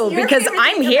Tell do us your because favorite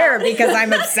I'm thing here about- because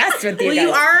I'm obsessed with you Well, guys.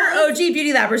 you are OG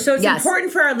Beauty Labber, so it's Yes.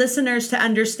 important for our listeners to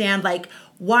understand like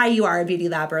why you are a Beauty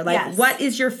Labber. Like, Yes. what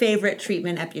is your favorite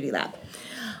treatment at Beauty Lab?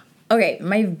 Okay,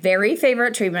 my very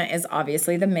favorite treatment is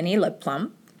obviously the mini lip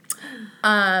plump.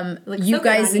 Looks You so good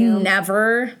guys on you.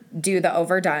 never do the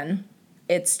overdone.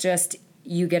 It's just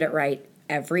you get it right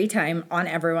every time on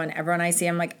everyone. Everyone I see,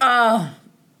 I'm like, oh,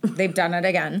 they've done it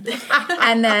again.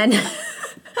 And then,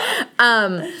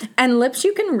 and lips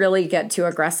you can really get too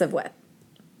aggressive with.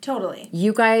 Totally.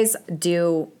 You guys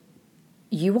do.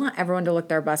 You want everyone to look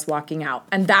their best walking out,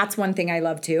 and that's one thing I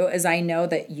love too. Is I know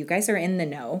that you guys are in the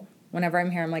know. Whenever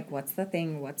I'm here, I'm like, what's the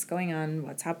thing? What's going on?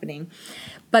 What's happening?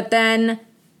 But then,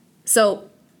 so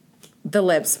the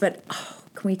lips, but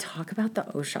can we talk about the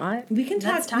O shot? We can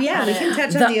Let's talk. talk Yeah, about we it. can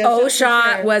touch on The the O for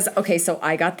shot sure. was okay. So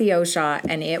I got the O shot,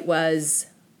 and it was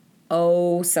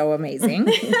so amazing.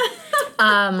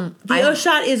 The O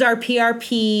shot is our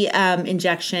PRP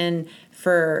injection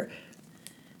for.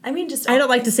 I mean, just I don't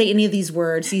like to say any of these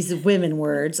words, these women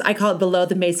words. I call it below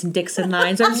the Mason-Dixon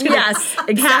line. So I'm just going to Yes, pass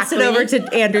exactly. it over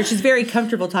to Andrew. She's very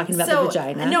comfortable talking about the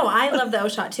vagina. No, I love the O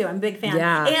shot too. I'm a big fan.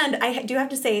 Yeah. And I do have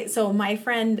to say, so my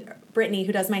friend Brittany,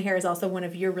 who does my hair, is also one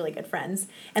of your really good friends,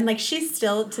 and like she's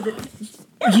still to the.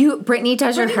 Brittany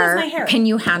does your Brittany does hair. my hair. Can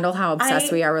you handle how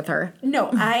obsessed I- we are with her? No,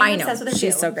 I I'm know. obsessed with her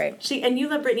She's too. so great. And you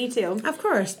love Brittany too. Of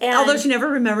course. And- Although she never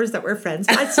remembers that we're friends.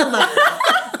 I still love her.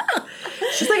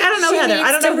 She's like, I don't know She Heather. I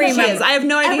needs don't know to who she remember. is. I have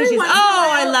no idea who Every she is. once in a Oh,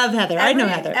 I while- love Heather. I know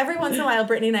Heather. Every once in a while,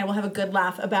 Brittany and I will have a good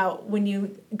laugh about when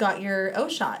you got your O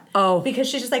shot. Oh. Because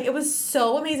she's just like, it was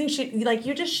so amazing. She like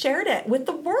you just shared it with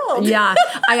the world. Yeah,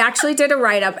 I actually did a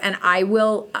write up, and I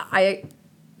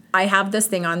have this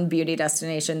thing on Beauty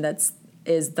Destination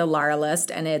is the Lara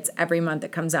list, and it's every month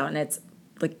it comes out, and it's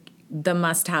like the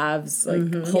must haves,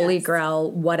 like holy Yes.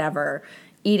 grail, whatever,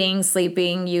 eating,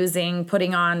 sleeping, using,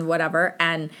 putting on, whatever,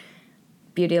 and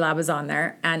Beauty Lab is on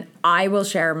there, and I will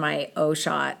share my O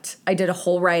shot. I did a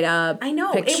whole write up. I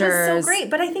know. pictures. It was so great.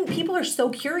 But I think people are so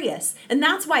curious. And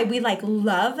that's why we like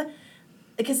love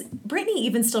because Brittany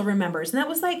even still remembers. And that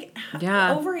was like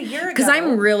over a year ago. Because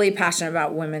I'm really passionate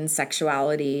about women's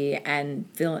sexuality and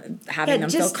having them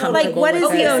feel just, like, comfortable what with is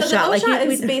the it. O So shot? the Like, O shot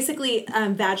we- is basically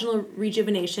vaginal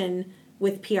rejuvenation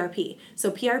with PRP.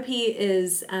 So PRP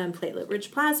is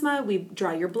platelet-rich plasma. We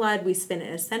draw your blood. We spin it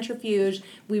in a centrifuge.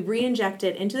 We re-inject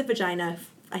it into the vagina.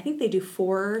 I think they do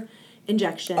 4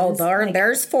 injections. Oh, Like-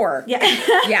 there's 4. Yeah.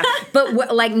 Yeah, but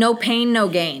like no pain, no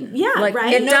gain. Yeah, like,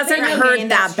 right? It No doesn't pain, no hurt gain,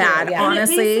 that that's true, bad, yeah. And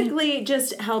honestly. it basically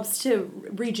just helps to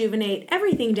rejuvenate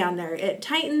everything down there. It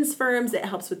tightens, firms, it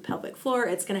helps with pelvic floor.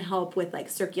 It's going to help with like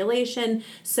circulation,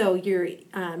 so you're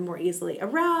more easily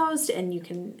aroused and you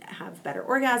can have better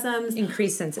orgasms.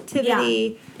 Increased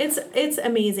sensitivity. It's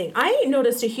amazing. I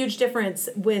noticed a huge difference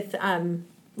with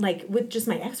like with just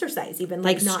my exercise, even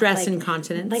Like not stress like-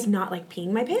 incontinence, like not like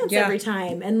peeing my pants Yeah. every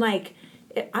time, and like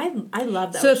I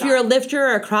love that. So if you're a lifter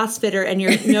or a CrossFitter and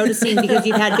you're noticing because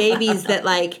you've had babies that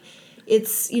like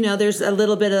it's there's a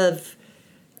little bit of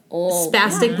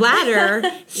spastic bladder,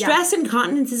 stress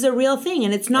incontinence is a real thing,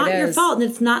 and it's not It your is. fault, and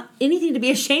it's not anything to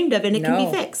be ashamed of, and it can No.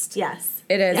 be fixed. yes.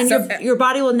 It is. And So- your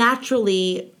body will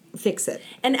naturally fix it.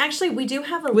 And actually, we do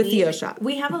have a With link. the O-Shot.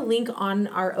 We have a link on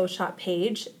our O-Shot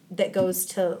page that goes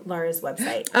to Lara's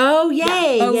website. Oh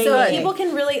yay! Oh, yay, So good. yay. people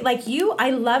can really like you. I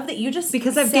love that you just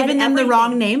Because I've said given them the everything.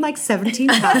 wrong name like 17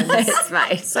 times. it's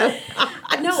fine. So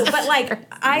No, but like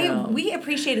we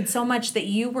appreciated so much that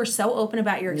you were so open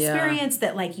about your Yeah. experience,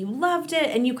 that like you loved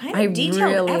it and you kind I of detailed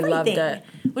really everything, loved it.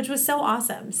 which was so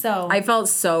awesome. So I felt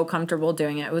so comfortable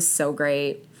doing it. It was so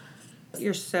great.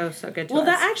 You're so good to well, us.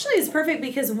 that actually is perfect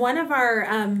because one of our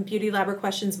Beauty Labber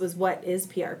questions was, "What is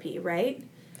PRP?" Right?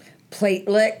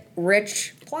 Platelet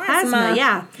rich plasma. Plasma,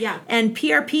 yeah. Yeah. And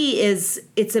PRP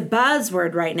it's a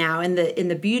buzzword right now in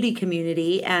the beauty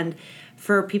community, and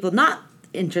for people not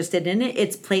interested in it,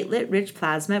 it's platelet-rich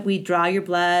plasma. We draw your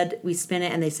blood, we spin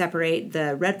it, and they separate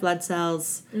the red blood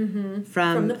cells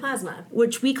From the plasma.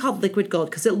 which we call liquid gold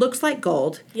because it looks like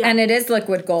gold. Yeah. And it is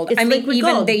liquid gold. It's I mean, liquid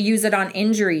even gold. they use it on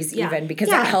injuries even because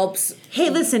Yeah. it helps. Hey,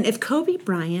 listen, if Kobe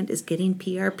Bryant is getting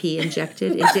PRP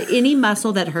injected into any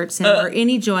muscle that hurts him or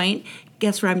any joint,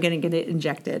 guess where I'm going to get it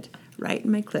injected? Right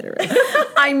in my clitoris.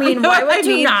 I mean, why would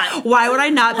you not? Why would I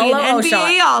not be Hello, an NBA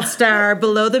Shot. All-Star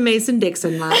below the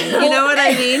Mason-Dixon line? You know what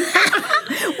I mean?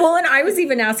 Well, and I was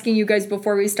even asking you guys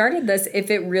before we started this if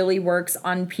it really works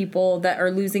on people that are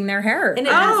losing their hair. And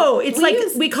it has- Oh, it's we like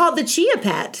use- we call it the chia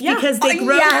pet Yeah. because they Oh,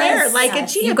 grow yes. hair like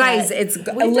Yes. a chia You guys, pet. it's We've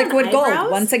done liquid gold.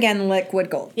 eyebrows. Once again, liquid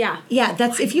gold. Yeah. Yeah,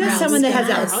 that's if you have someone that has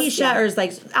Eyebrows, alopecia yeah. or is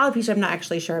like alopecia, I'm not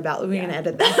actually sure about. We're gonna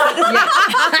edit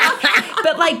that.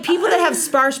 But like people that have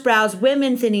sparse brows,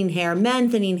 women thinning hair, men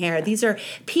thinning hair, these are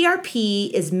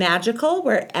PRP is magical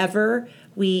wherever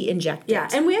we inject it. Yeah,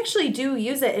 and we actually do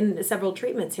use it in several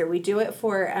treatments here. We do it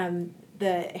for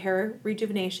the hair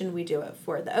rejuvenation. We do it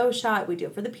for the O shot. We do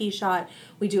it for the P shot.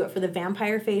 We do it for the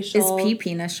vampire facial. Is P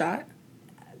penis shot?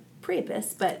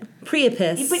 Priapus, but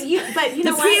Priapus. but you the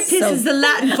know what? priapus is the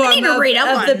Latin form of read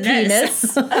up the on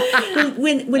this. penis.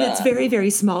 when it's very,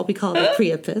 very small, we call it a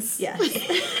priapus. Yes.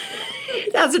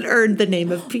 It hasn't earned the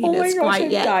name of penis quite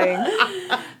yet.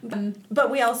 But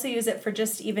we also use it for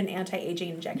just even anti-aging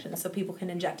injections, so people can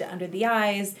inject it under the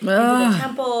eyes, into the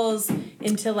temples,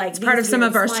 into like Part of some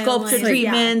of our sculpture treatments.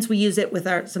 treatments. We use it with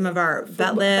some of our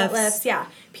butt lifts. Yeah.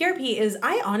 PRP is,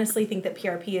 I honestly think that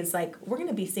PRP is like, we're going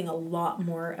to be seeing a lot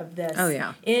more of this Oh,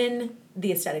 yeah. in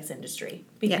the aesthetics industry.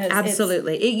 Because Yeah,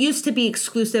 absolutely. It used to be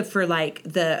exclusive for like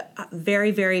the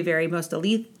very, very, very most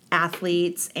elite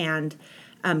athletes and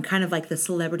kind of like the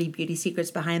celebrity beauty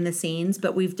secrets behind the scenes.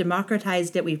 But we've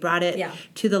democratized it. We've brought it Yeah.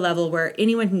 to the level where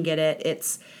anyone can get it.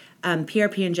 It's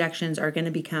PRP injections are going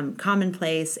to become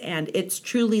commonplace, and it's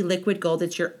truly liquid gold.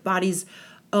 It's your body's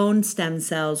own stem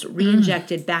cells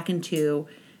re-injected back into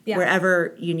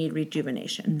wherever you need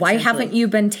rejuvenation. Why essentially. haven't you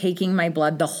been taking my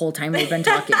blood the whole time we've been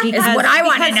talking? Is what I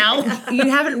want to know. You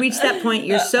haven't reached that point.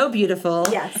 You're so beautiful.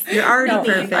 Yes. You're already No need.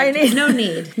 perfect. I need- No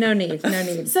need. No need. No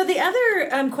need. So the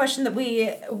other question that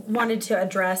we wanted to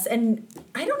address, and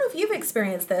I don't know if you've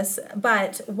experienced this,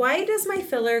 but why does my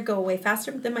filler go away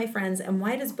faster than my friends, and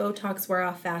why does Botox wear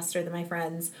off faster than my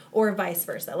friends, or vice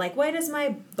versa? Like, why does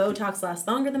my Botox last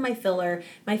longer than my filler?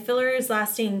 My filler is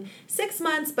lasting 6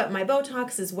 months, but my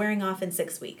Botox is wearing off in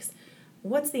 6 weeks.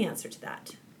 What's the answer to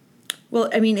that? Well,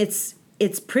 I mean, it's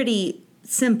pretty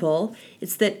simple.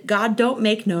 It's that God don't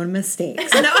make no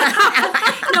mistakes.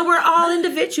 No, we're all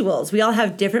individuals. We all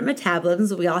have different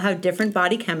metabolisms. We all have different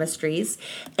body chemistries.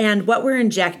 And what we're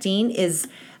injecting is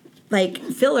like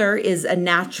filler is a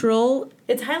natural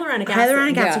It's hyaluronic acid.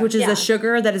 hyaluronic acid, Yeah. which is Yeah. a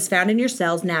sugar that is found in your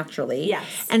cells naturally. Yes.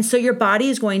 And so your body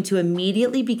is going to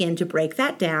immediately begin to break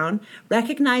that down,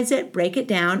 recognize it, break it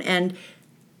down, and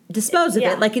dispose of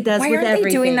Yeah. it like it does Why with aren't everything.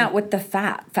 they doing that with the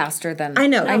fat faster than? I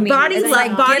know. I mean, Bodies it's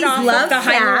like- bodies get off love of the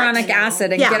fat. hyaluronic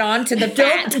acid and Yeah. get on to the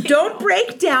fat. Don't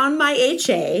break down my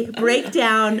HA. Break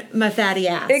down my fatty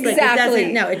ass. Like,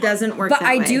 Exactly. it doesn't work. But that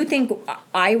I way. do think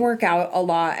I work out a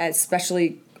lot,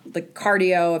 especially like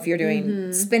cardio. If you're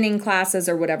doing spinning classes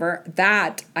or whatever,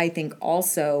 that I think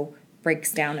also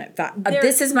breaks down at fat.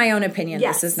 This is my own opinion.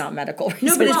 Yes. This is not medical.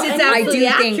 No, but research. it's I absolutely do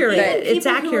think accurate. that- It's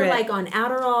People who are accurate. like on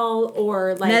Adderall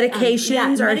or like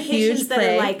Medications are a huge that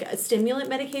play. are like stimulant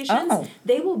medications. Oh.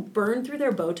 They will burn through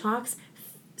their Botox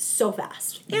so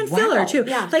fast. and Wow. filler too.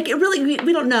 Yeah. Like it really,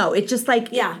 we don't know. It just like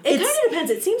Yeah, it kind it's of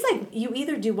depends. It seems like you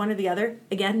either do one or the other.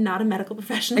 Again, not a medical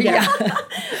professional. Yeah.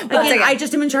 again. I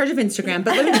just am in charge of Instagram.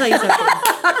 But let me tell you something.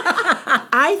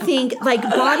 I think like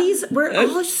bodies, we're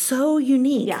all so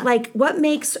unique. Yeah. Like what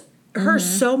makes her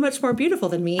so much more beautiful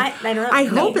than me. I don't know. I Me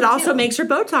hope it also too. makes her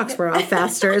Botox wear off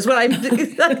faster. Is what I'm.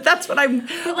 That's what I'm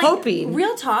But, like, hoping.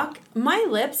 Real talk, my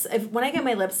lips. When I get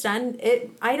my lips done,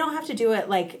 I don't have to do it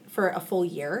like for a full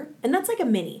year, and that's like a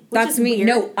mini. Which That's is me. Weird.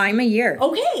 No, I'm a year.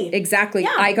 Okay. Exactly.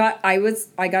 Yeah. I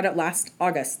got it last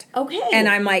August. Okay. And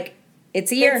I'm like,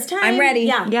 it's a year. It's time. I'm ready.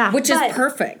 Yeah. Yeah. Which But- is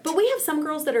perfect. But we have some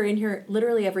girls that are in here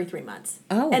literally every 3 months.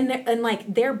 Oh. And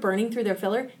like they're burning through their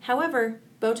filler. However,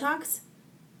 Botox,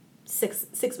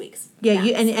 6 weeks. Yeah,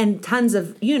 max. and tons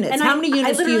of units. And How many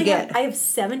units do you literally get? I have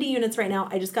 70 units right now.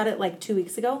 I just got it like 2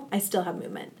 weeks ago. I still have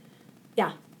movement.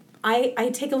 Yeah. I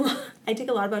take a lot. I take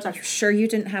a lot of Botox. Sure you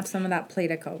didn't have some of that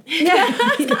Play-Doh.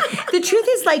 The truth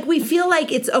is, like, we feel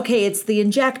like it's the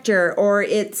injector, or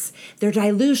it's their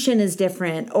dilution is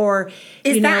different, or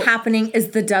Is that happening? Is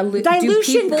the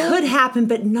dilution could happen,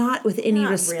 but not with any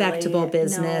respectable really,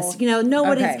 business. no.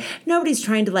 Nobody's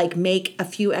trying to like make a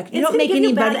few. You don't make give you a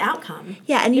anybody bad outcome.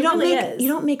 Yeah, and you don't really make is. you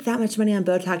don't make that much money on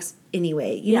Botox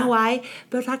anyway. You know why?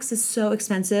 Botox is so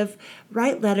expensive.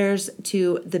 Write letters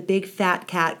to the big fat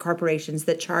cat corporations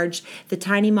that charge the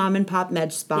tiny mom and pop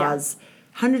med spas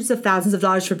hundreds of thousands of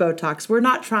dollars for Botox. We're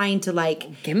not trying to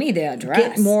like Give me the address.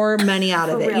 get more money out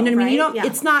of For it. real, You know what I mean? You right?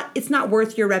 don't. It's not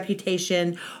worth your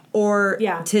reputation or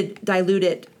to dilute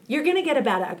it. You're going to get a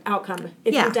bad outcome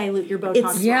if you dilute your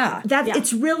Botox.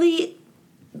 It's really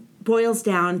boils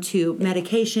down to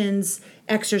medications,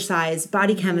 exercise,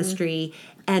 body chemistry,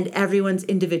 and everyone's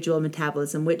individual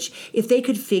metabolism, which if they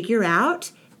could figure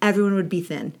out, everyone would be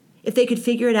thin. If they could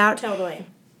figure it out, Totally.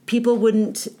 People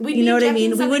wouldn't, you know what I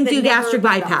mean? We wouldn't do gastric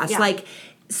bypass.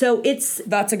 So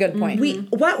that's a good point.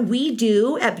 What we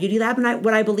do at Beauty Lab, and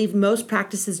what I believe most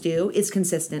practices do, is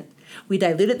consistent. We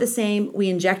dilute it the same. We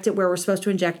inject it where we're supposed to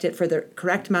inject it for the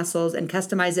correct muscles and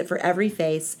customize it for every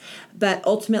face. But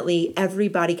ultimately, every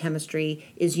body chemistry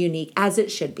is unique, as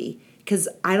it should be. Because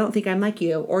I don't think I'm like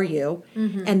you or you.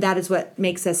 And that is what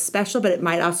makes us special, but it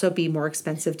might also be more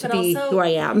expensive to be who I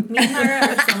am. Me and Lara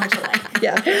are so much alike.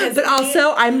 But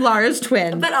also, I'm Lara's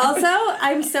twin. But also,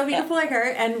 I'm so beautiful like her,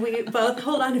 and we both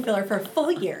hold on to filler for a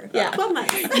full year. 12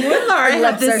 months. You and Lara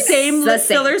have the same the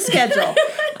filler schedule.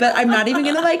 But I'm not even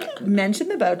going to like mention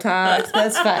the Botox.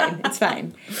 That's fine. It's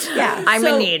fine. Yeah. I'm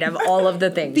in need of all of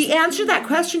the things. The answer to that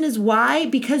question is why?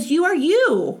 Because you are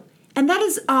you. And that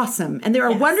is awesome. And there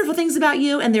are wonderful things about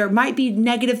you, and there might be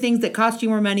negative things that cost you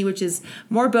more money, which is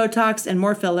more Botox and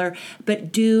more filler,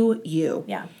 but do you.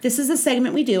 Yeah. This is a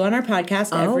segment we do on our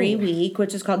podcast every week,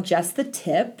 which is called Just the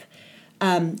Tip.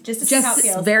 Just to see how it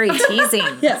feels. Very teasing.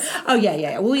 Oh,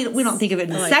 yeah. Well, we don't think of it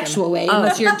in a sexual way,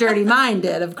 unless you're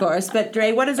dirty-minded, of course. But,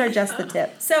 Dre, what is our Just the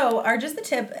Tip? So, our Just the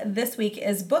Tip this week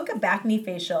is book a back knee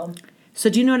facial. So,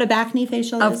 do you know what a back knee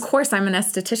facial is? Of course, I'm an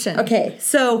esthetician. Okay,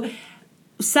 so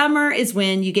summer is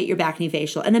when you get your back knee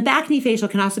facial, and a back knee facial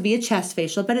can also be a chest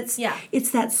facial, but it's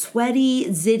that sweaty,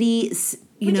 zitty,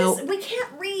 we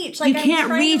can't reach. You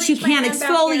can't reach. You can't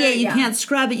exfoliate. You can't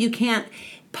scrub it. You can't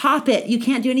pop it. You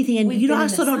can't do anything, and you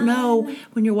also don't know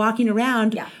when you're walking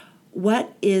around.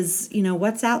 What is,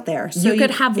 what's out there. So you could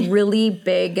have really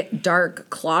big, dark,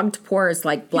 clogged pores,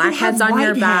 like blackheads on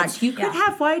your back. You could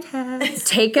have whiteheads.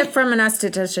 Take it from an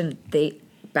esthetician.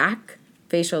 Back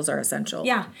facials are essential.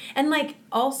 Yeah. And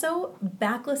also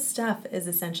backless stuff is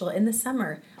essential in the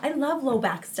summer. I love low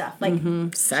back stuff.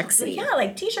 Sexy. Yeah,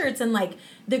 like t-shirts and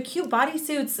the cute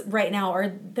bodysuits right now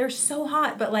they're so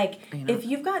hot, but if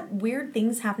you've got weird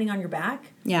things happening on your back.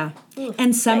 Yeah.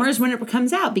 And summer is when it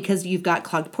comes out because you've got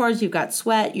clogged pores, you've got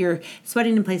sweat, you're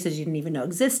sweating in places you didn't even know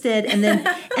existed. And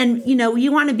then,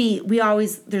 you want to be,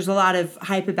 there's a lot of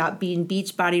hype about being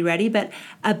beach body ready, but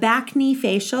a back knee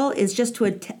facial is just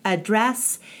to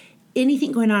address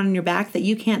anything going on in your back that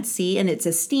you can't see, and it's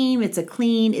a steam, it's a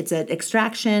clean, it's an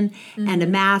extraction, and a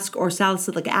mask or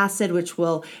salicylic acid, which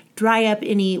will dry up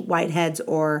any whiteheads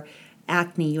or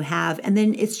acne you have. And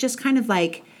then it's just kind of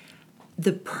like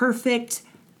the perfect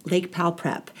Lake Powell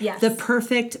prep, the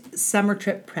perfect summer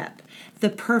trip prep, the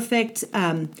perfect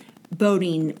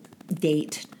boating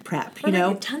date prep,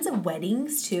 tons of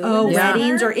weddings too.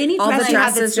 Weddings or any dress you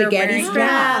have that's spaghetti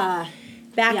strap.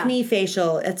 Back knee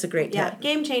facial, that's a great tip. Yeah,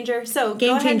 game changer. So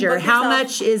game changer. How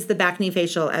much is the back knee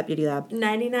facial at Beauty Lab?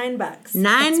 $99.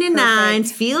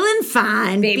 $99. Feeling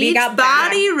fine. Baby Beach got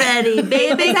body ready.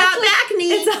 Baby got back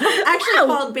knee. It's actually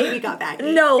called Baby Got Back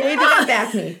Knee. No, Baby got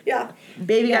back knee. Yeah.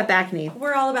 Baby got back knee.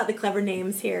 We're all about the clever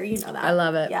names here. You know that. I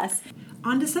love it. Yes.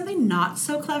 On to something not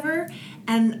so clever,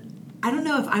 and I don't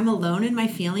know if I'm alone in my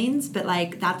feelings, but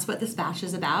that's what this bash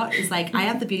is about. Is I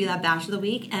have the Beauty Lab bash of the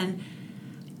week, and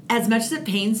as much as it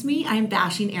pains me, I'm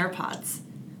bashing AirPods.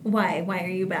 Why? Why are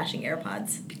you bashing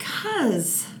AirPods?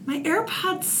 Because my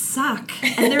AirPods suck,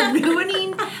 and they're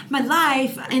ruining my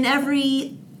life on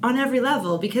every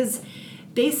level. Because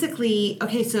basically,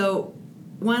 so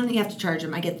one, you have to charge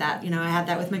them. I get that. I had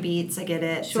that with my Beats. I get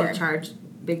it. Sure. So charge,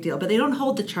 big deal. But they don't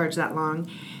hold the charge that long.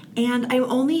 And I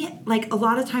only, a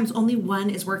lot of times, only one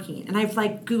is working. And I've,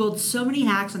 Googled so many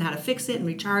hacks on how to fix it and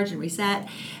recharge and reset.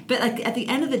 But, at the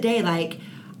end of the day,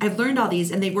 I've learned all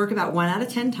these, and they work about 1 out of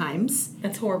 10 times.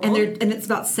 That's horrible. And it's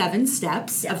about 7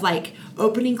 steps of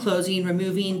opening, closing,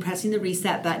 removing, pressing the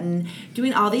reset button,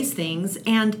 doing all these things.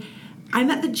 And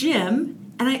I'm at the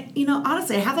gym, And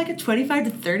honestly, I have like a 25 to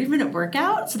 30 minute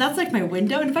workout. So that's like my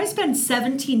window. And if I spend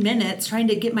 17 minutes trying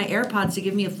to get my AirPods to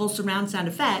give me a full surround sound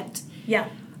effect, Yeah.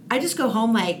 I just go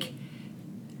home like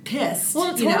pissed.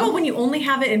 Well, it's horrible when you only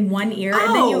have it in one ear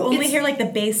and then you only hear like the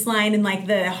bass line and like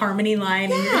the harmony line.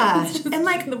 Yeah. And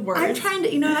like the words. I'm trying to,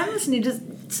 I'm listening to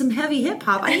some heavy hip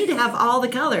hop. I need to have all the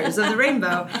colors of the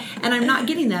rainbow, and I'm not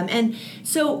getting them. And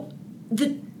so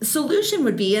the solution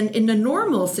would be in a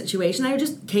normal situation, I would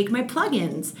just take my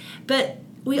plugins. But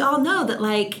we all know that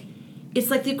like it's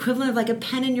like the equivalent of like a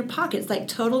pen in your pocket. It's like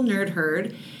total nerd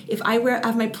herd. If I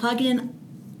have my plug-in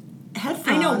headphones.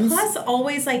 I know. Plus,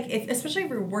 always like, especially if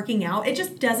you're working out, it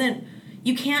just doesn't.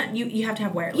 You can't. You have to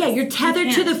have wireless. Yeah, you're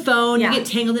tethered to the phone. Yeah. You get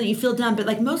tangled in it. You feel dumb. But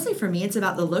like mostly for me, it's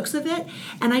about the looks of it,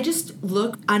 and I just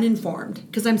look uninformed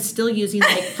because I'm still using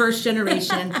like first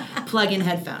generation plug-in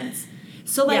headphones.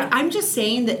 So like I'm just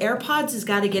saying that AirPods has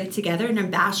got to get it together, and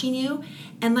I'm bashing you.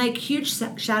 And like huge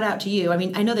shout out to you. I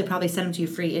mean, I know they probably send them to you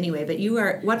free anyway, but you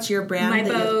are. What's your brand?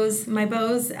 My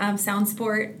Bose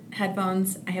SoundSport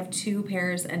headphones. I have 2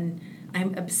 pairs and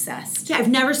I'm obsessed. Yeah, I've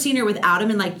never seen her without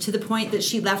them, and like to the point that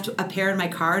she left a pair in my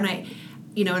car, and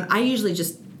I usually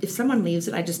just, if someone leaves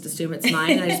it, I just assume it's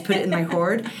mine, and I just put it in my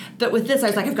hoard. But with this, I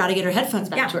was like, I've got to get her headphones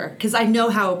back to her because I know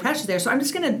how precious they are. So I'm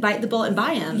just gonna bite the bullet and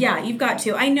buy them. Yeah, you've got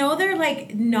to. I know they're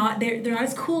like they're not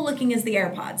as cool looking as the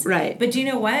AirPods, right? But do you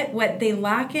know what? What they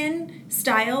lack in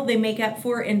style, they make up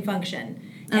for in function.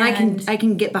 And I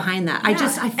can get behind that. Yeah.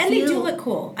 I feel, and they do look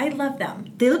cool. I love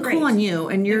them. They look cool on you,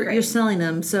 and you're selling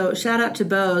them. So shout out to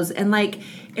Bose and like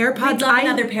AirPods. We'd love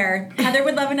another pair. Heather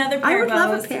would love another pair. I would of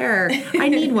love Bose. a pair. I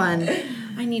need one.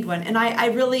 And I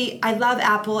love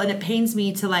Apple, and it pains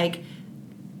me to like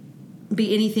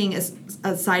be anything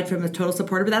aside from a total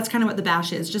supporter. But that's kind of what the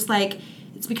bash is. Just like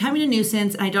it's becoming a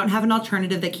nuisance, and I don't have an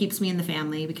alternative that keeps me in the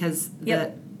family because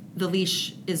the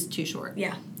leash is too short.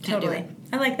 Yeah, Can't totally. do it.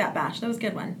 I like that, Bash. That was a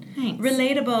good one. Thanks.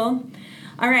 Relatable.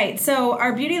 All right, so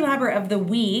our beauty labber of the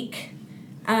week.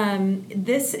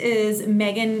 This is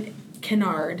Megan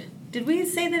Kennard. Did we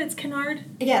say that it's Kennard?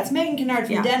 Yeah, it's Megan Kennard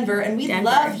from Yeah. Denver, and we Denver.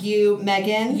 love you,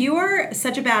 Megan. You are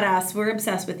such a badass. We're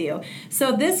obsessed with you.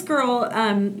 So this girl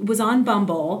was on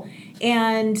Bumble,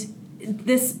 and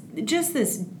this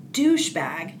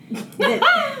douchebag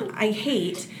that I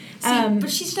hate. But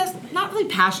she's just not really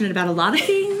passionate about a lot of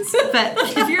things. But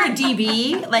if you're a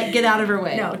DB, like, get out of her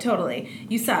way. No, totally.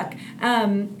 You suck.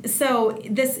 So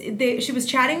she was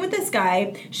chatting with this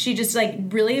guy. She just like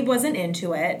really wasn't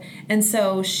into it, and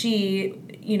so she,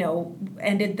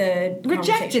 ended the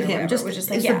Rejected him. Just was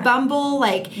just like, the Bumble,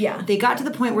 like, Yeah. they got to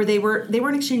the point where they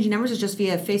weren't exchanging numbers. It was just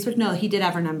via Facebook. No, he did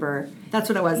have her number. That's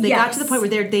what it was. They got to the point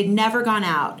where they'd never gone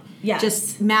out. Yes.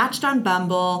 Just matched on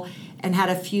Bumble and had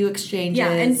a few exchanges. Yeah,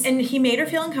 and he made her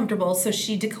feel uncomfortable, so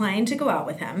she declined to go out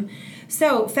with him.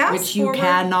 So which you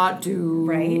cannot do.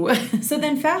 Right. So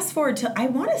then fast forward to, I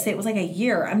want to say it was like a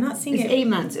year. I'm not seeing It was 8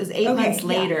 months. It was 8 months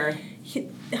later.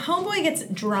 Homeboy gets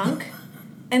drunk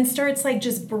and starts like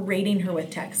just berating her with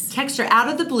texts. Text her out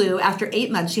of the blue after 8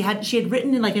 months. She had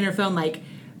written in her phone like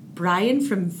Brian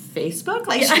from Facebook.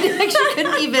 Like she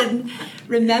couldn't even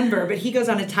remember. But he goes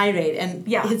on a tirade, and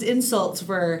his insults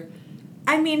were.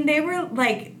 I mean, they were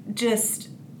like just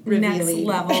revealing. Next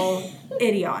level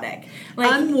idiotic,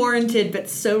 like unwarranted, but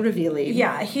so revealing.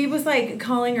 Yeah, he was like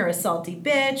calling her a salty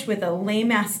bitch with a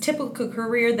lame ass typical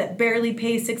career that barely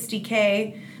pays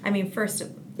 $60K. I mean, first.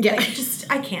 Yeah. Like, just,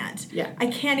 I can't. Yeah. I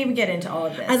can't even get into all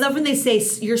of this. I love when they say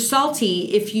you're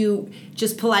salty if you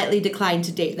just politely decline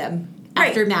to date them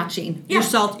after matching. Yeah.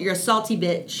 You're a salty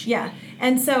bitch. Yeah.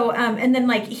 And so, and then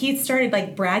like he started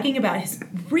like bragging about his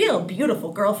real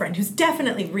beautiful girlfriend, who's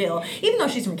definitely real, even though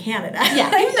she's from Canada.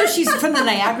 Yeah, even though she's from the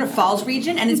Niagara Falls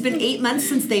region, and it's been 8 months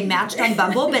since they matched on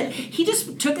Bumble, but he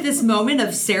just took this moment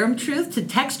of serum truth to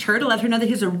text her to let her know that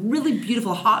he has a really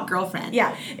beautiful, hot girlfriend.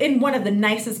 Yeah, in one of the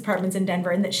nicest apartments in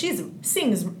Denver, and that she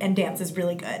sings and dances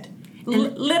really good.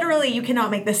 Literally, you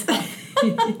cannot make this up.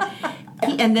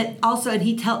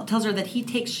 He tells her that he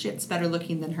takes shits better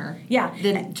looking than her. Yeah.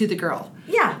 Than to the girl.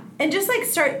 Yeah. And just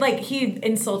he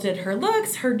insulted her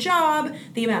looks, her job,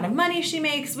 the amount of money she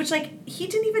makes, which he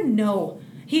didn't even know.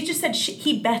 He just said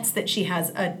he bets that she has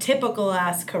a typical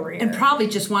ass career. And probably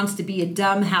just wants to be a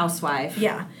dumb housewife.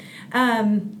 Yeah.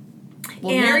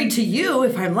 Married to you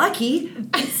if I'm lucky.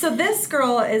 So this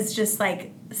girl is just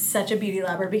such a beauty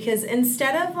lover, because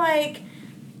instead of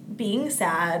being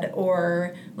sad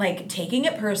or taking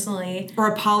it personally or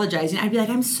apologizing, I'd be like,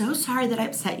 I'm so sorry that I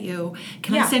upset you.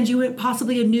 Can I send you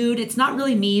possibly a nude? It's not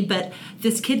really me, but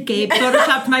this kid Gabe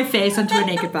photoshopped my face onto a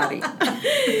naked body.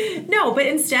 No, but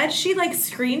instead she like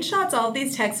screenshots all of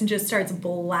these texts and just starts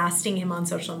blasting him on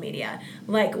social media.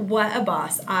 Like, what a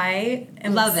boss. I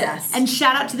am Love obsessed. it. And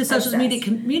shout out to the social Obsessed. media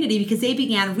community because they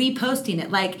began reposting it.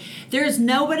 Like, there's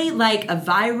nobody like a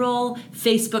viral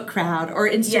Facebook crowd or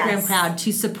Instagram Yes. crowd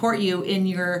to support you in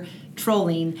your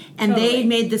trolling. And they Totally.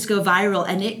 made this go viral,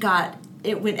 and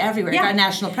it went everywhere. Yeah. It got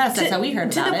national press. That's how we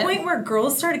heard about it. To the point where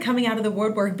girls started coming out of the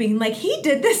woodwork being like, he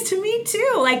did this to me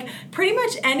too. Like, pretty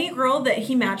much any girl that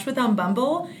he matched with on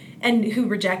Bumble and who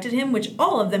rejected him, which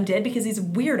all of them did because he's a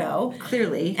weirdo.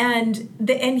 Clearly. And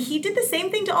he did the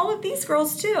same thing to all of these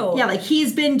girls too. Yeah, like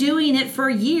he's been doing it for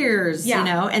years, Yeah. you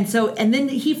know? And then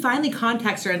he finally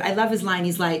contacts her, and I love his line.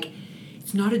 He's like,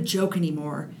 it's not a joke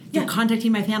anymore. You're Yeah.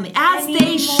 contacting my family. As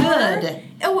they should.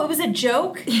 Oh, it was a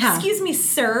joke? Yeah. Excuse me,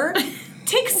 sir.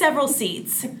 Take several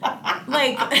seats.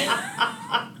 Like,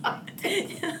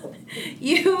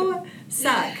 you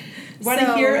suck. Want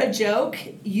to hear a joke?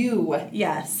 You.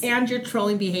 Yes. And your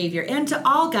trolling behavior. And to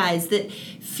all guys that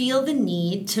feel the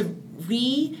need to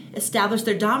re-establish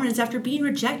their dominance after being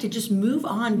rejected, just move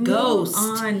on. Ghost.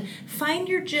 Move on. Find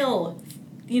your Jill.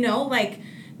 You know, like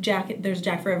Jack. There's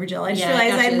Jack for every Jill. I just Yeah, I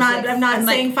realized gotcha. I'm not I'm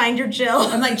saying like- find your Jill.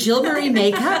 I'm like, Jill Marie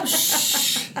makeup? Shh.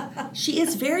 She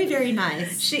is very, very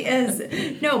nice. She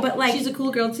is. No, but like She's a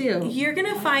cool girl, too. you're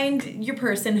gonna find your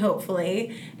person,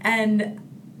 hopefully, and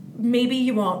maybe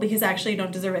you won't because actually you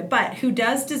don't deserve it. But who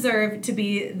does deserve to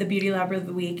be the Beauty Lover of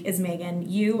the Week is Megan.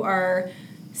 You are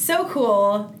so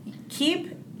cool.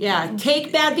 Yeah,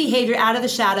 take bad behavior out of the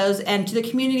shadows, and to the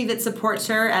community that supports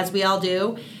her, as we all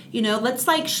do, you know, let's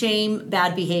like shame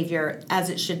bad behavior as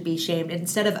it should be shamed.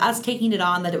 Instead of us taking it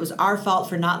on that it was our fault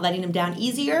for not letting him down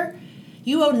easier,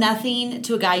 you owe nothing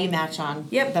to a guy you match on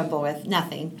Bumble with.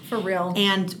 Nothing. For real.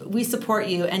 And we support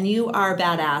you, and you are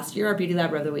badass. You're our Beauty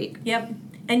Lover of the Week. Yep.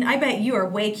 And I bet you are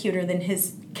way cuter than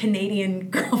his Canadian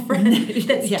girlfriend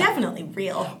that's Yeah. definitely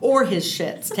real. Or his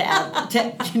shits to add,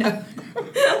 to, you know.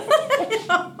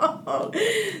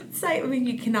 I mean,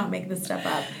 you cannot make this stuff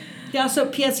up. Yeah, so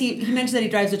P.S. He mentioned that he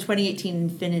drives a 2018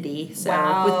 Infiniti, so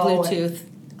Wow. with Bluetooth.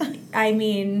 I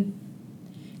mean,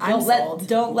 I'm sold.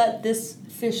 Don't let this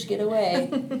fish get away.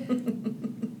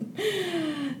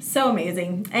 So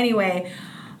amazing. Anyway,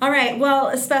 all right. Well,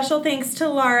 a special thanks to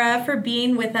Laura for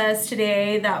being with us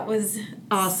today. That was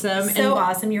Awesome. so And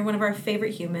awesome. You're one of our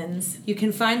favorite humans. you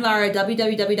can find Laura at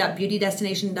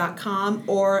www.beautydestination.com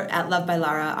or at Love by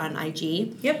Lara on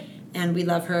IG. Yep. And we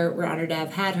love her. We're honored to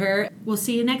have had her. We'll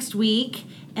see you next week.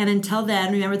 And until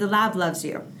then, remember the lab loves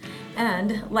you.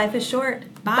 And life is short.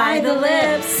 By the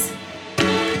lips.